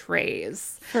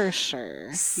portrays. For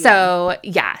sure. So,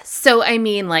 yeah. So, I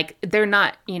mean, like, they're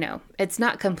not, you know, it's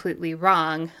not completely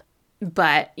wrong,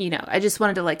 but, you know, I just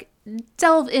wanted to, like,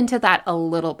 delve into that a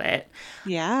little bit.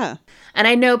 Yeah. And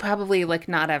I know probably, like,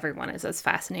 not everyone is as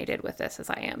fascinated with this as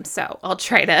I am, so I'll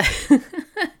try to...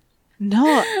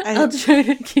 I'll try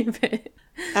to keep it...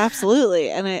 Absolutely.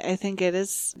 And I think it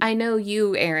is. I know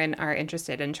you, Erin, are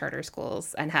interested in charter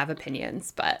schools and have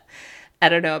opinions, but I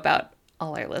don't know about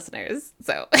all our listeners.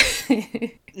 So,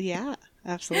 yeah,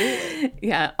 absolutely.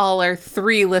 Yeah, all our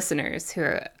 3 listeners who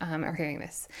are hearing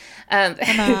this.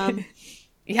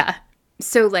 Yeah.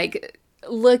 So, like,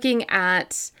 looking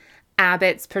at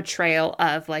Abbott's portrayal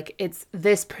of, like, it's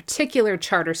this particular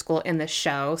charter school in the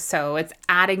show. So it's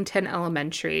Addington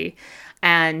Elementary,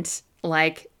 and,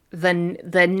 like, the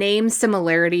name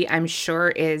similarity, I'm sure,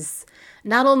 is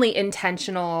not only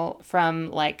intentional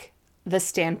from like the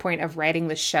standpoint of writing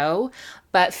the show,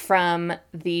 but from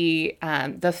the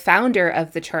founder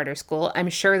of the charter school. I'm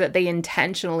sure that they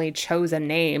intentionally chose a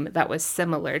name that was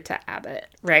similar to Abbott,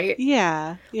 right?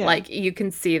 Yeah. Like you can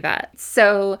see that.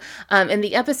 So in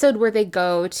the episode where they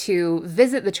go to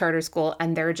visit the charter school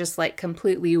and they're just like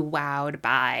completely wowed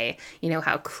by, you know,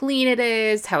 how clean it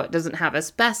is, how it doesn't have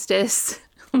asbestos.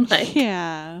 Like,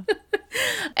 yeah.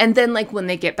 And then, like, when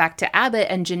they get back to Abbott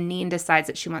and Janine decides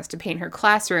that she wants to paint her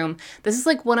classroom, this is,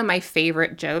 like, one of my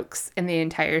favorite jokes in the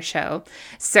entire show.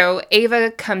 So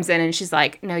Ava comes in and she's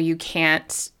like, no, you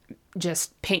can't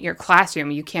just paint your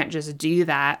classroom. You can't just do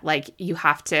that. Like, you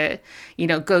have to, you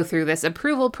know, go through this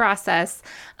approval process.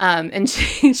 And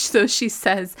so she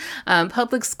says,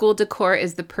 public school decor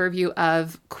is the purview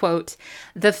of, quote,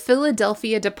 the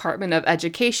Philadelphia Department of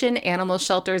Education, Animal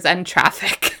Shelters, and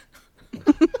Traffic.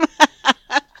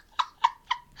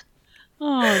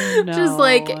 Oh, no. Just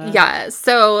like, yeah.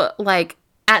 So, like,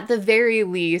 at the very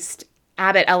least,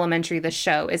 Abbott Elementary, the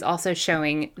show, is also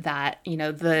showing that, you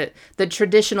know, the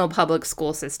traditional public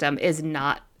school system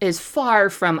is far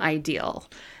from ideal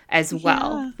as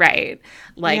well, right?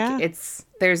 Like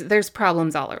there's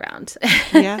problems all around.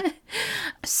 Yeah.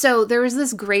 So there was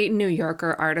this great New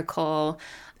Yorker article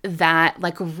that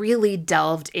like really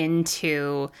delved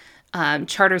into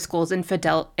charter schools in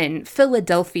Philadelphia. In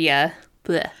Philadelphia,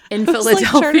 like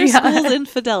charter schools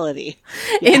infidelity.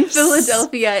 Yes. In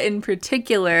Philadelphia, in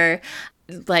particular,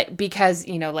 like because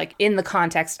you know, like in the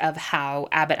context of how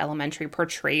Abbott Elementary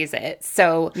portrays it.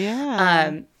 So,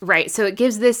 right. So it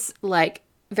gives this like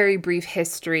very brief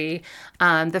history.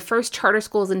 The first charter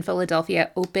schools in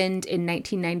Philadelphia opened in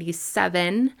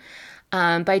 1997.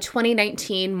 By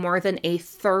 2019, more than a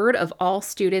third of all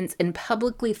students in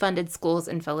publicly funded schools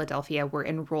in Philadelphia were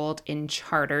enrolled in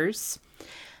charters.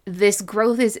 This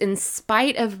growth is in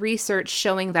spite of research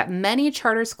showing that many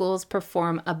charter schools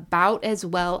perform about as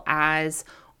well as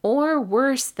or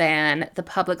worse than the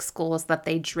public schools that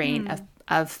they drain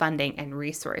of funding and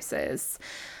resources.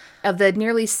 Of the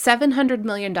nearly $700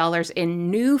 million in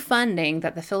new funding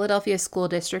that the Philadelphia School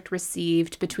District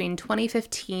received between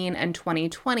 2015 and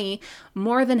 2020,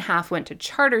 more than half went to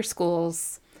charter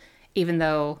schools, even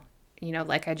though,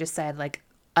 like I just said, like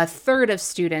a third of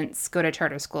students go to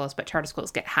charter schools, but charter schools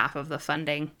get half of the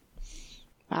funding.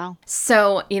 Wow.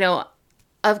 So,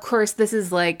 of course, this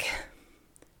is like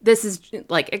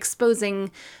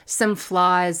exposing some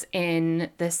flaws in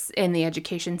the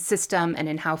education system and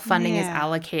in how funding is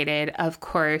allocated, of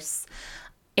course.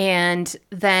 And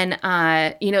then,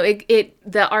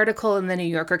 the article in the New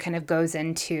Yorker kind of goes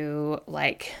into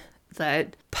like the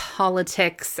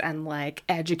politics and like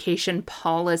education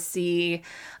policy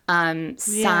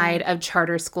side of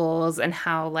charter schools, and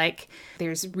how like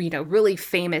there's, really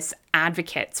famous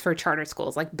advocates for charter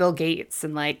schools like Bill Gates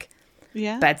and like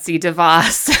Betsy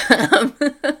DeVos.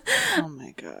 Oh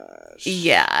my gosh.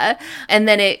 Yeah. And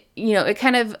then it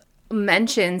kind of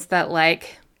mentions that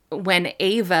like when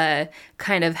Ava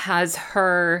kind of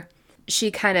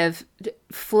she kind of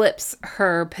flips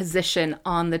her position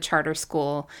on the charter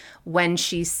school when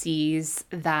she sees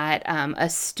that a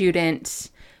student,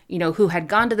 who had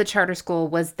gone to the charter school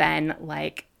was then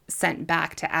like sent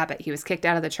back to Abbott. He was kicked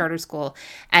out of the charter school.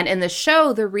 And in the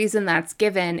show, the reason that's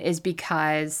given is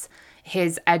because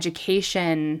his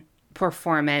education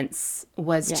performance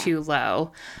was too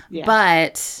low. Yeah.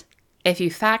 But if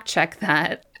you fact check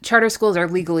that, charter schools are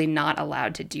legally not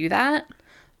allowed to do that.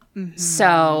 Mm-hmm.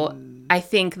 So I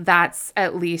think that's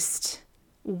at least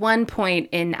one point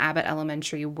in Abbott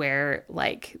Elementary where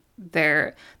like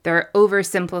they're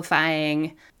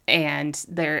oversimplifying and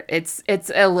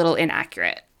it's a little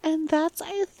inaccurate. And that's,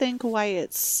 I think, why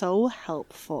it's so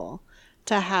helpful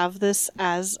to have this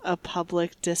as a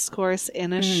public discourse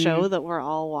in a show that we're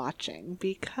all watching,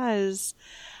 because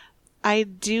I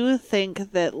do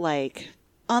think that, like,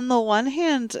 on the one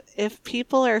hand, if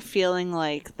people are feeling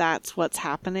like that's what's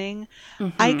happening,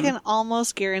 I can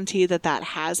almost guarantee that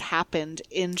has happened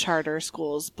in charter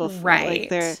schools before.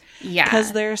 Right. Like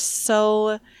because they're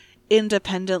so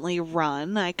independently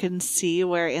run. I can see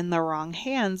where in the wrong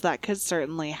hands that could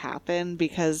certainly happen,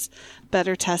 because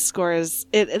better test scores,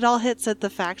 it all hits at the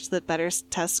fact that better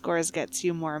test scores gets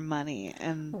you more money.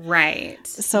 And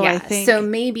so I think so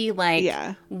maybe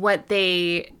like what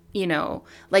they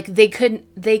like they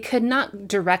could not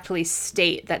directly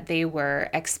state that they were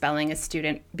expelling a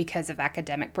student because of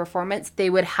academic performance. They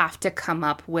would have to come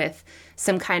up with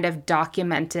some kind of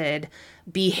documented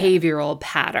behavioral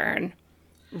pattern.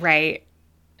 Right.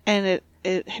 And it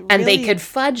really, and they could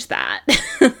fudge that.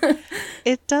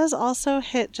 It does also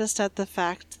hit just at the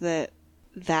fact that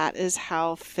is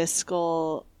how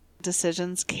fiscal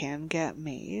decisions can get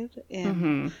made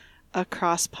in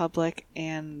across public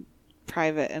and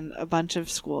private and a bunch of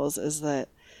schools, is that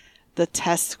the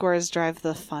test scores drive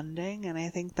the funding. And I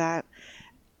think that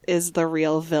is the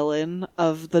real villain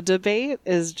of the debate,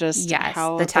 is just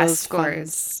how the test those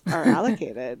scores funds are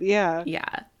allocated. Yeah.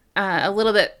 A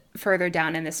little bit further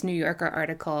down in this New Yorker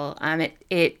article,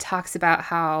 it talks about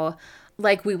how,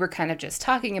 like we were kind of just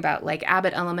talking about, like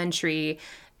Abbott Elementary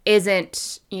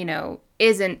isn't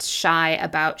shy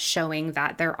about showing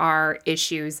that there are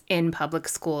issues in public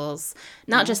schools,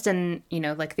 not just in,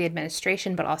 like the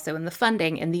administration, but also in the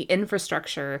funding and the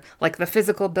infrastructure, like the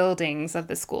physical buildings of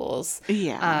the schools.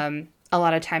 Yeah. A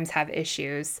lot of times have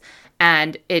issues,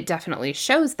 and it definitely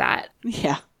shows that.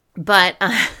 Yeah. But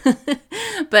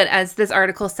but as this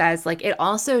article says, like it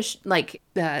also this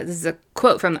is a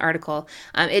quote from the article.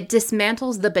 It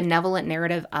dismantles the benevolent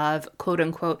narrative of quote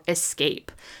unquote escape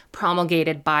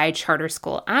promulgated by charter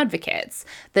school advocates.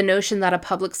 The notion that a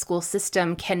public school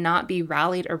system cannot be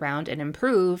rallied around and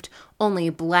improved, only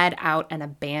bled out and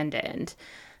abandoned.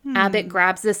 Abbott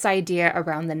grabs this idea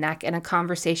around the neck in a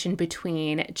conversation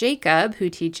between Jacob, who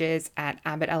teaches at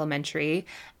Abbott Elementary,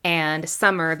 and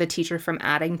Summer, the teacher from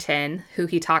Addington, who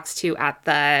he talks to at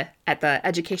the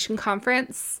education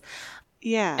conference.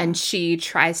 Yeah. And she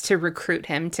tries to recruit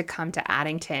him to come to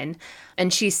Addington.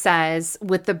 And she says,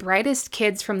 with the brightest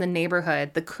kids from the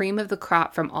neighborhood, the cream of the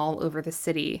crop from all over the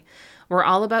city, we're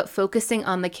all about focusing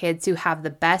on the kids who have the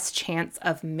best chance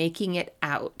of making it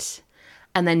out.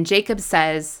 And then Jacob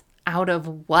says, out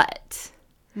of what?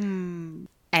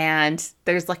 And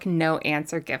there's like no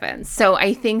answer given. So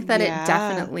I think that it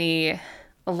definitely,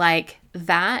 like,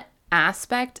 that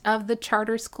aspect of the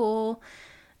charter school,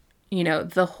 you know,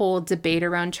 the whole debate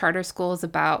around charter schools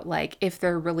about like if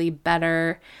they're really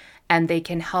better and they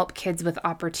can help kids with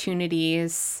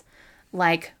opportunities,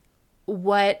 like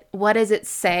what does it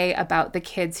say about the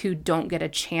kids who don't get a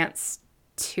chance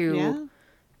to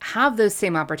have those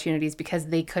same opportunities because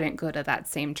they couldn't go to that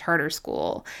same charter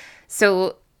school?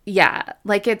 So yeah,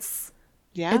 like it's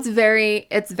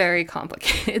very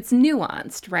complicated. It's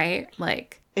nuanced, right?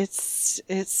 Like it's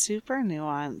super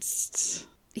nuanced.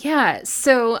 Yeah.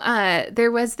 So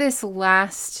there was this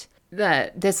last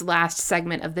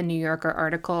segment of the New Yorker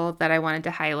article that I wanted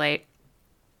to highlight.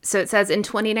 So it says, in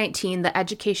 2019, the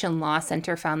Education Law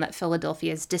Center found that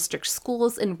Philadelphia's district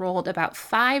schools enrolled about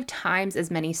 5 times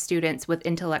as many students with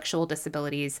intellectual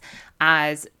disabilities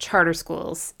as charter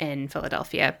schools in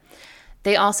Philadelphia.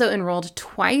 They also enrolled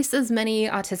twice as many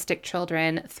autistic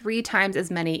children, 3 times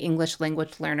as many English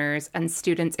language learners, and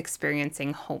students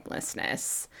experiencing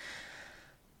homelessness.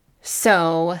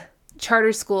 So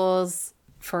charter schools,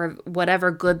 for whatever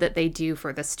good that they do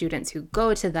for the students who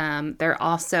go to them, they're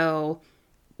also,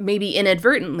 maybe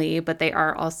inadvertently, but they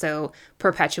are also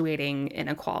perpetuating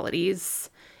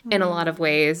inequalities in a lot of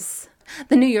ways.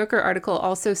 The New Yorker article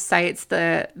also cites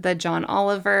the John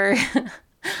Oliver,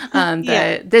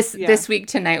 This Week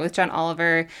Tonight with John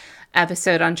Oliver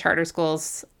episode on charter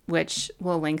schools, which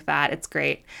we'll link that. It's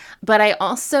great. But I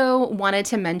also wanted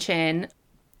to mention,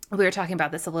 we were talking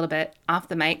about this a little bit off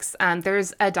the mics.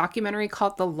 There's a documentary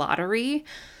called The Lottery.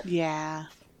 Yeah.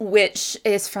 Which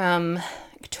is from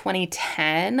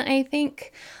 2010, I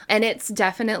think. And it's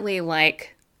definitely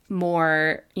like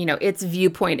more, you know, its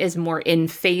viewpoint is more in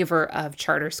favor of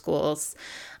charter schools.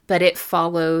 But it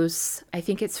follows, I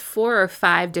think it's 4 or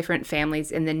 5 different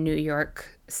families in the New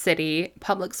York City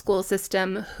public school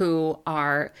system who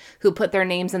put their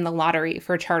names in the lottery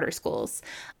for charter schools.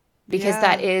 Because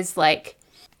that is like,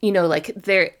 you know, like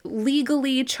they're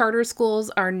legally, charter schools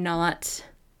are not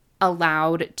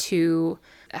allowed to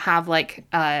have like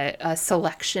a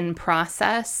selection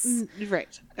process.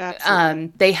 Right.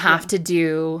 Absolutely. They have to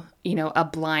do, you know, a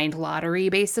blind lottery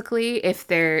basically. If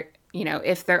there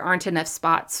aren't enough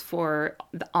spots for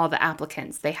all the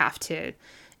applicants, they have to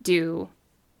do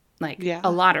like a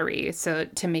lottery. So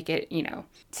to make it, you know,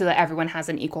 so that everyone has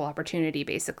an equal opportunity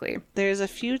basically. There's a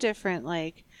few different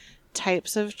like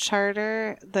types of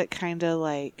charter that kind of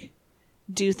like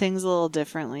do things a little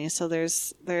differently. So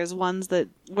there's ones that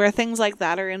where things like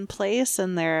that are in place,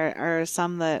 and there are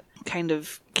some that kind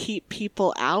of keep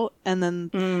people out, and then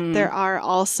there are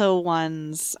also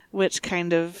ones which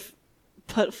kind of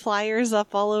put flyers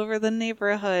up all over the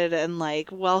neighborhood and like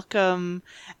welcome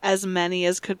as many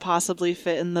as could possibly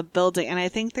fit in the building. And I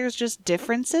think there's just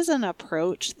differences in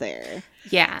approach there.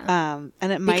 Yeah.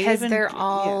 And it might because even, they're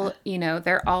all, you know,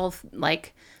 they're all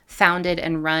like founded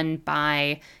and run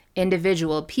by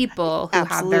individual people who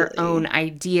have their own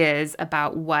ideas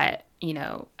about what, you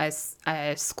know, a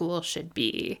school should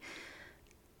be.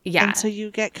 Yeah. And so you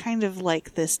get kind of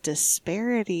like this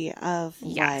disparity of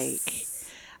like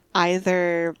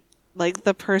either like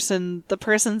the person's a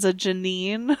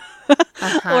Janine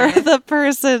or the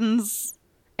person's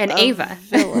an Ava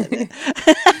villain.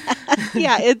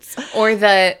 Yeah, it's or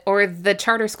the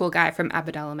charter school guy from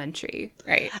Abbott Elementary,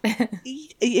 right?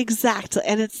 Exactly.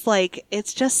 And it's like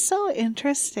it's just so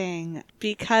interesting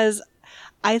because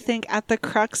I think at the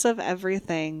crux of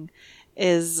everything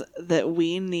is that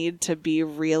we need to be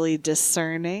really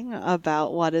discerning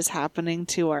about what is happening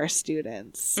to our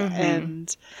students.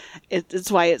 And it's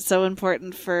why it's so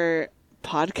important for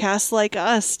podcasts like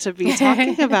us to be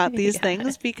talking about these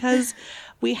things, because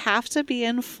we have to be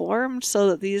informed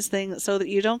so that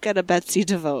you don't get a Betsy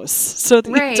DeVos, so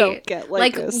that you don't get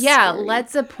like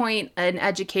let's appoint an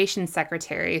education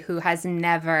secretary who has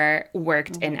never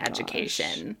worked in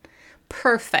education.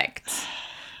 Perfect.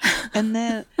 And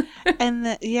then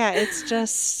it's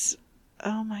just,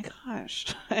 oh my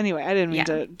gosh. Anyway, I didn't mean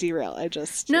to derail. I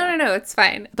just No, it's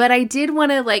fine. But I did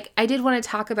want to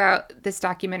talk about this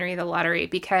documentary, The Lottery,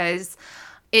 because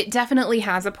it definitely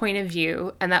has a point of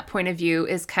view, and that point of view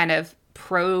is kind of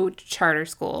pro charter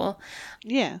school.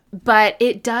 Yeah. But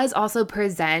it does also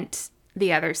present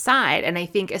the other side, and I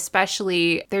think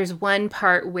especially there's one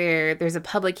part where there's a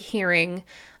public hearing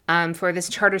for this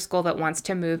charter school that wants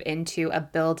to move into a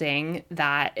building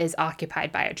that is occupied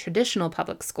by a traditional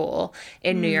public school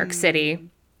in New York City.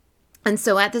 And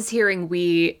so at this hearing,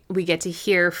 we get to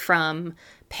hear from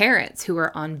parents who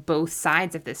are on both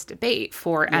sides of this debate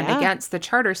for and against the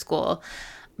charter school.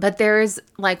 But there's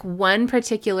like one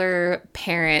particular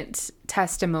parent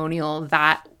testimonial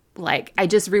that like, I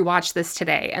just rewatched this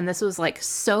today, and this was like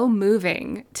so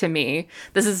moving to me.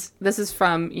 This is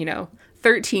from,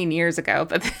 13 years ago,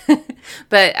 but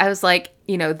but I was like,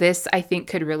 this I think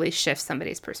could really shift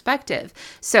somebody's perspective.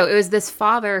 So it was this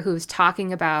father who was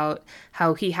talking about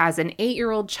how he has an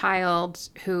 8-year-old child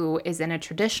who is in a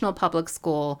traditional public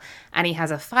school, and he has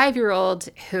a 5-year-old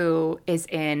who is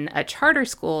in a charter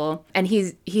school, and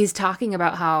he's talking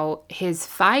about how his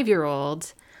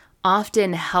 5-year-old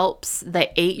often helps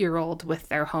the 8-year-old with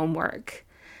their homework.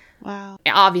 Wow.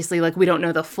 Obviously, like, we don't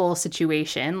know the full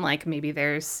situation. Like, maybe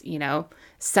there's,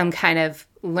 some kind of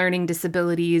learning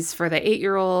disabilities for the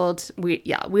 8-year-old. We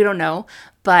don't know.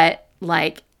 But,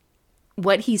 like,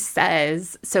 what he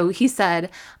says, so he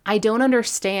said, I don't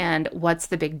understand what's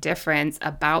the big difference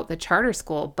about the charter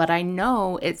school, but I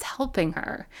know it's helping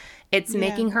her. It's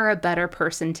making her a better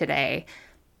person today.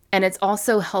 And it's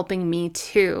also helping me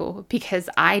too, because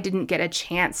I didn't get a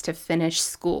chance to finish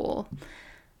school.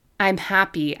 I'm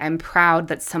happy. I'm proud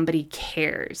that somebody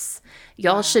cares.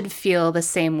 Y'all should feel the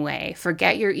same way.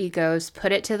 Forget your egos.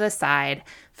 Put it to the side.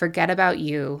 Forget about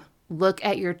you. Look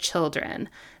at your children.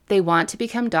 They want to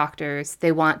become doctors.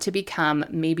 They want to become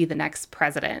maybe the next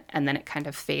president. And then it kind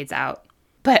of fades out.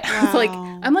 But I was like,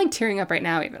 I'm like tearing up right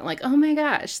now, even like, oh my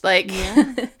gosh. Like,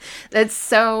 that's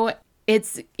so,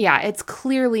 it's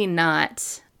clearly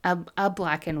not a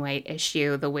black and white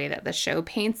issue the way that the show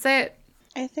paints it.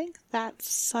 I think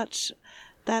that's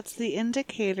the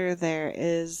indicator there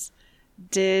is,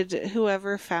 did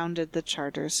whoever founded the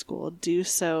charter school do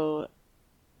so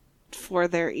for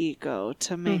their ego,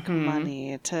 to make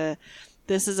money,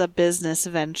 this is a business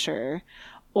venture,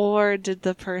 or did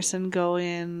the person go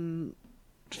in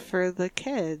for the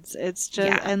kids? It's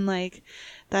just, and like,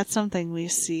 that's something we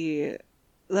see.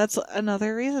 That's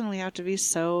another reason we have to be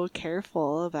so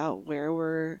careful about where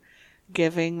we're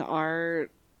giving our,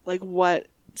 like, what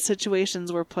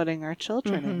situations we're putting our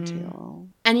children into.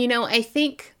 And I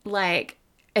think, like,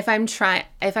 if I'm trying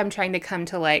to come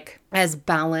to, like, as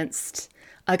balanced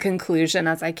a conclusion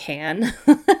as I can,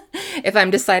 if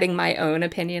I'm deciding my own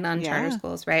opinion on charter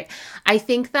schools, right? I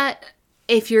think that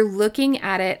if you're looking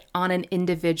at it on an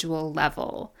individual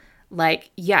level,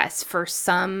 like, yes, for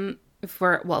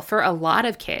a lot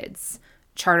of kids,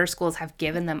 charter schools have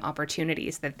given them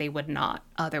opportunities that they would not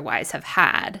otherwise have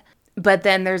had. But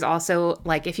then there's also,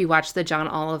 like, if you watch the John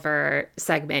Oliver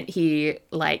segment, he,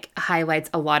 like, highlights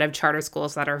a lot of charter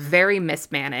schools that are very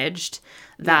mismanaged,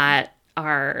 that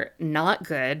are not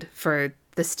good for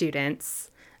the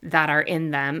students that are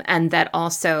in them, and that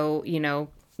also,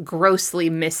 grossly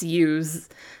misuse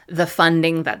the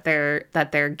funding that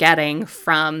they're getting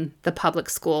from the public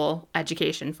school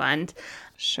education fund.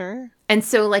 Sure. And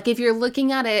so, like, if you're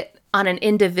looking at it on an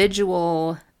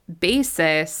individual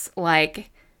basis, like,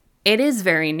 it is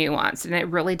very nuanced, and it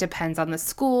really depends on the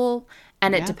school,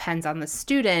 and it depends on the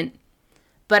student.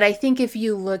 But I think if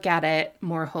you look at it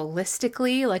more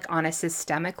holistically, like on a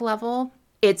systemic level,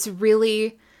 it's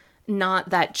really not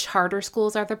that charter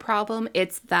schools are the problem.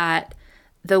 It's that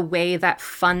the way that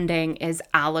funding is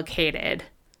allocated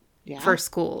for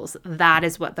schools, that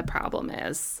is what the problem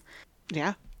is.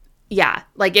 Yeah. Yeah.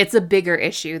 Like, it's a bigger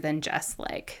issue than just,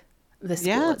 like, the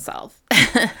school itself.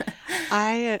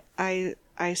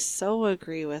 I so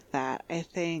agree with that. I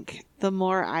think the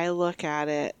more I look at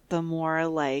it, the more,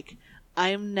 like,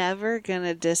 I'm never going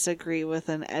to disagree with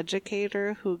an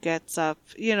educator who gets up,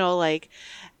 like,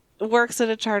 works at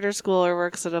a charter school or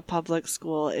works at a public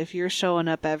school. If you're showing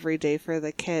up every day for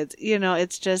the kids,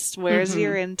 it's just, where's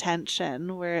your intention?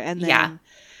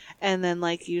 And then,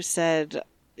 like you said,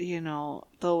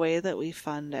 the way that we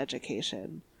fund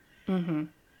education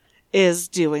is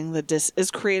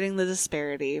is creating the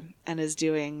disparity, and is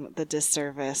doing the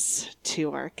disservice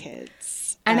to our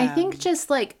kids. And I think just,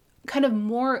 like, kind of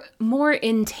more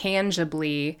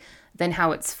intangibly than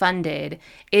how it's funded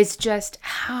is just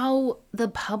how the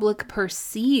public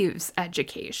perceives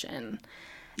education.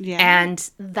 Yeah. And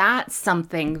that's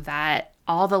something that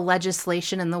all the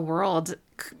legislation in the world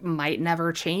might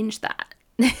never change that.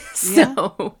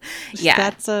 So,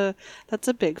 That's a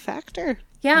big factor.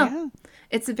 Yeah.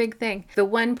 It's a big thing. The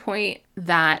one point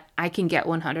that I can get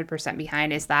 100%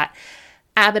 behind is that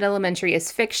Abbott Elementary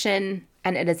is fiction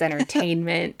and it is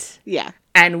entertainment.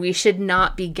 And we should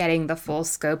not be getting the full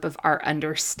scope of our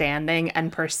understanding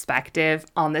and perspective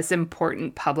on this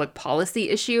important public policy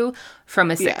issue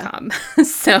from a sitcom.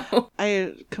 So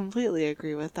I completely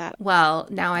agree with that. Well,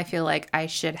 now I feel like I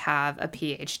should have a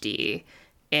PhD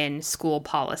in school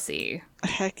policy.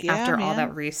 Heck yeah, after man. all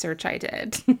that research I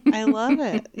did. I love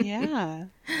it. Yeah.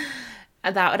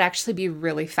 That would actually be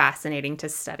really fascinating to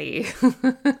study.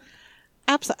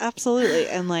 Absolutely.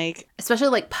 And like, especially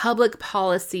like public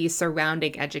policy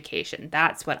surrounding education.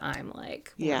 That's what I'm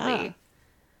like really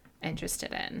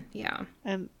interested in. Yeah.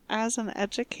 And as an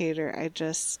educator,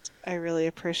 I really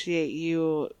appreciate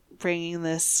you bringing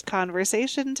this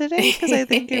conversation today, because I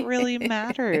think it really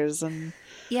matters. And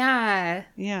yeah.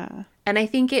 And I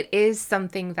think it is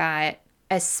something that,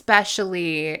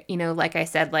 especially, you know, like I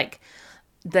said, like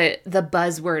the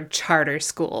buzzword charter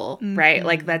school, right?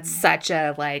 Like that's such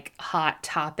a like hot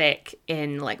topic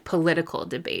in like political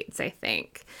debates, I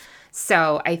think.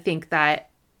 So I think that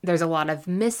there's a lot of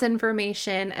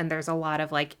misinformation and there's a lot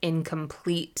of like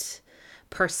incomplete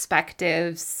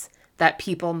perspectives that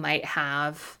people might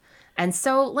have. And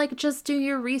so like just do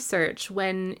your research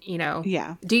when, you know,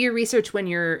 do your research when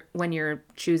you're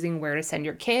choosing where to send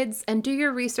your kids, and do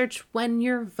your research when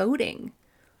you're voting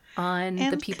on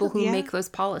the people who make those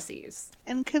policies.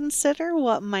 And consider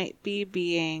what might be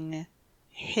being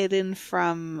hidden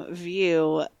from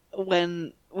view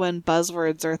when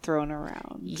buzzwords are thrown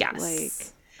around. Yes.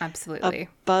 Like, absolutely.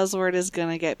 A buzzword is going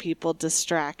to get people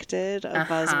distracted. A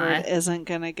buzzword isn't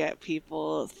going to get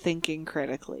people thinking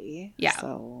critically. Yeah.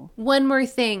 So. One more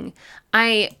thing.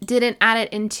 I didn't add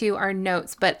it into our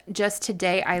notes, but just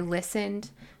today I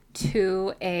listened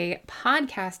to a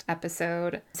podcast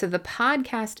episode. So the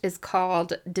podcast is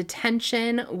called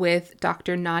Detention with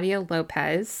Dr. Nadia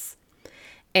Lopez.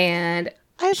 And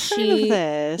I've heard of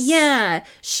this. Yeah.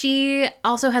 She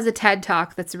also has a TED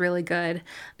Talk that's really good.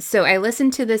 So I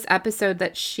listened to this episode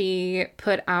that she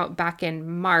put out back in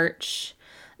March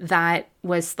that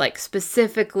was like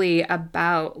specifically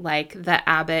about like the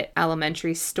Abbott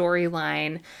elementary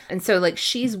storyline. And so like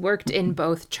she's worked in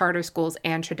both charter schools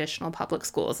and traditional public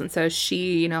schools. And so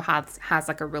she, you know, has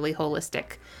like a really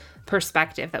holistic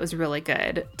perspective that was really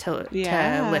good to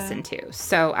listen to.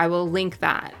 So I will link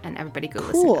that, and everybody go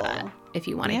listen to that if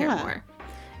you want to hear more.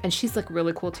 And she's like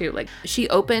really cool too. Like she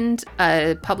opened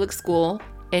a public school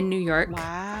in New York.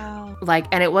 Wow. Like,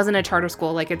 and it wasn't a charter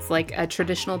school. Like it's like a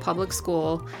traditional public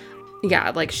school.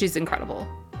 Yeah. Like she's incredible.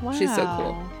 Wow. She's so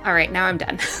cool. All right. Now I'm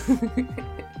done.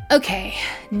 Okay.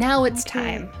 Now it's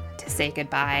time to say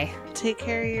goodbye. Take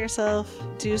care of yourself.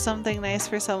 Do something nice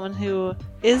for someone who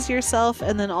is yourself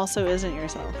and then also isn't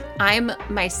yourself. I'm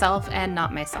myself and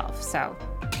not myself. So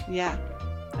yeah.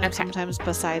 I'm sometimes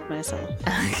beside myself.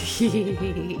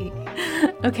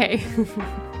 Okay.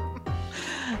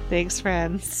 Thanks,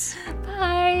 friends.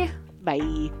 Bye.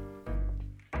 Bye.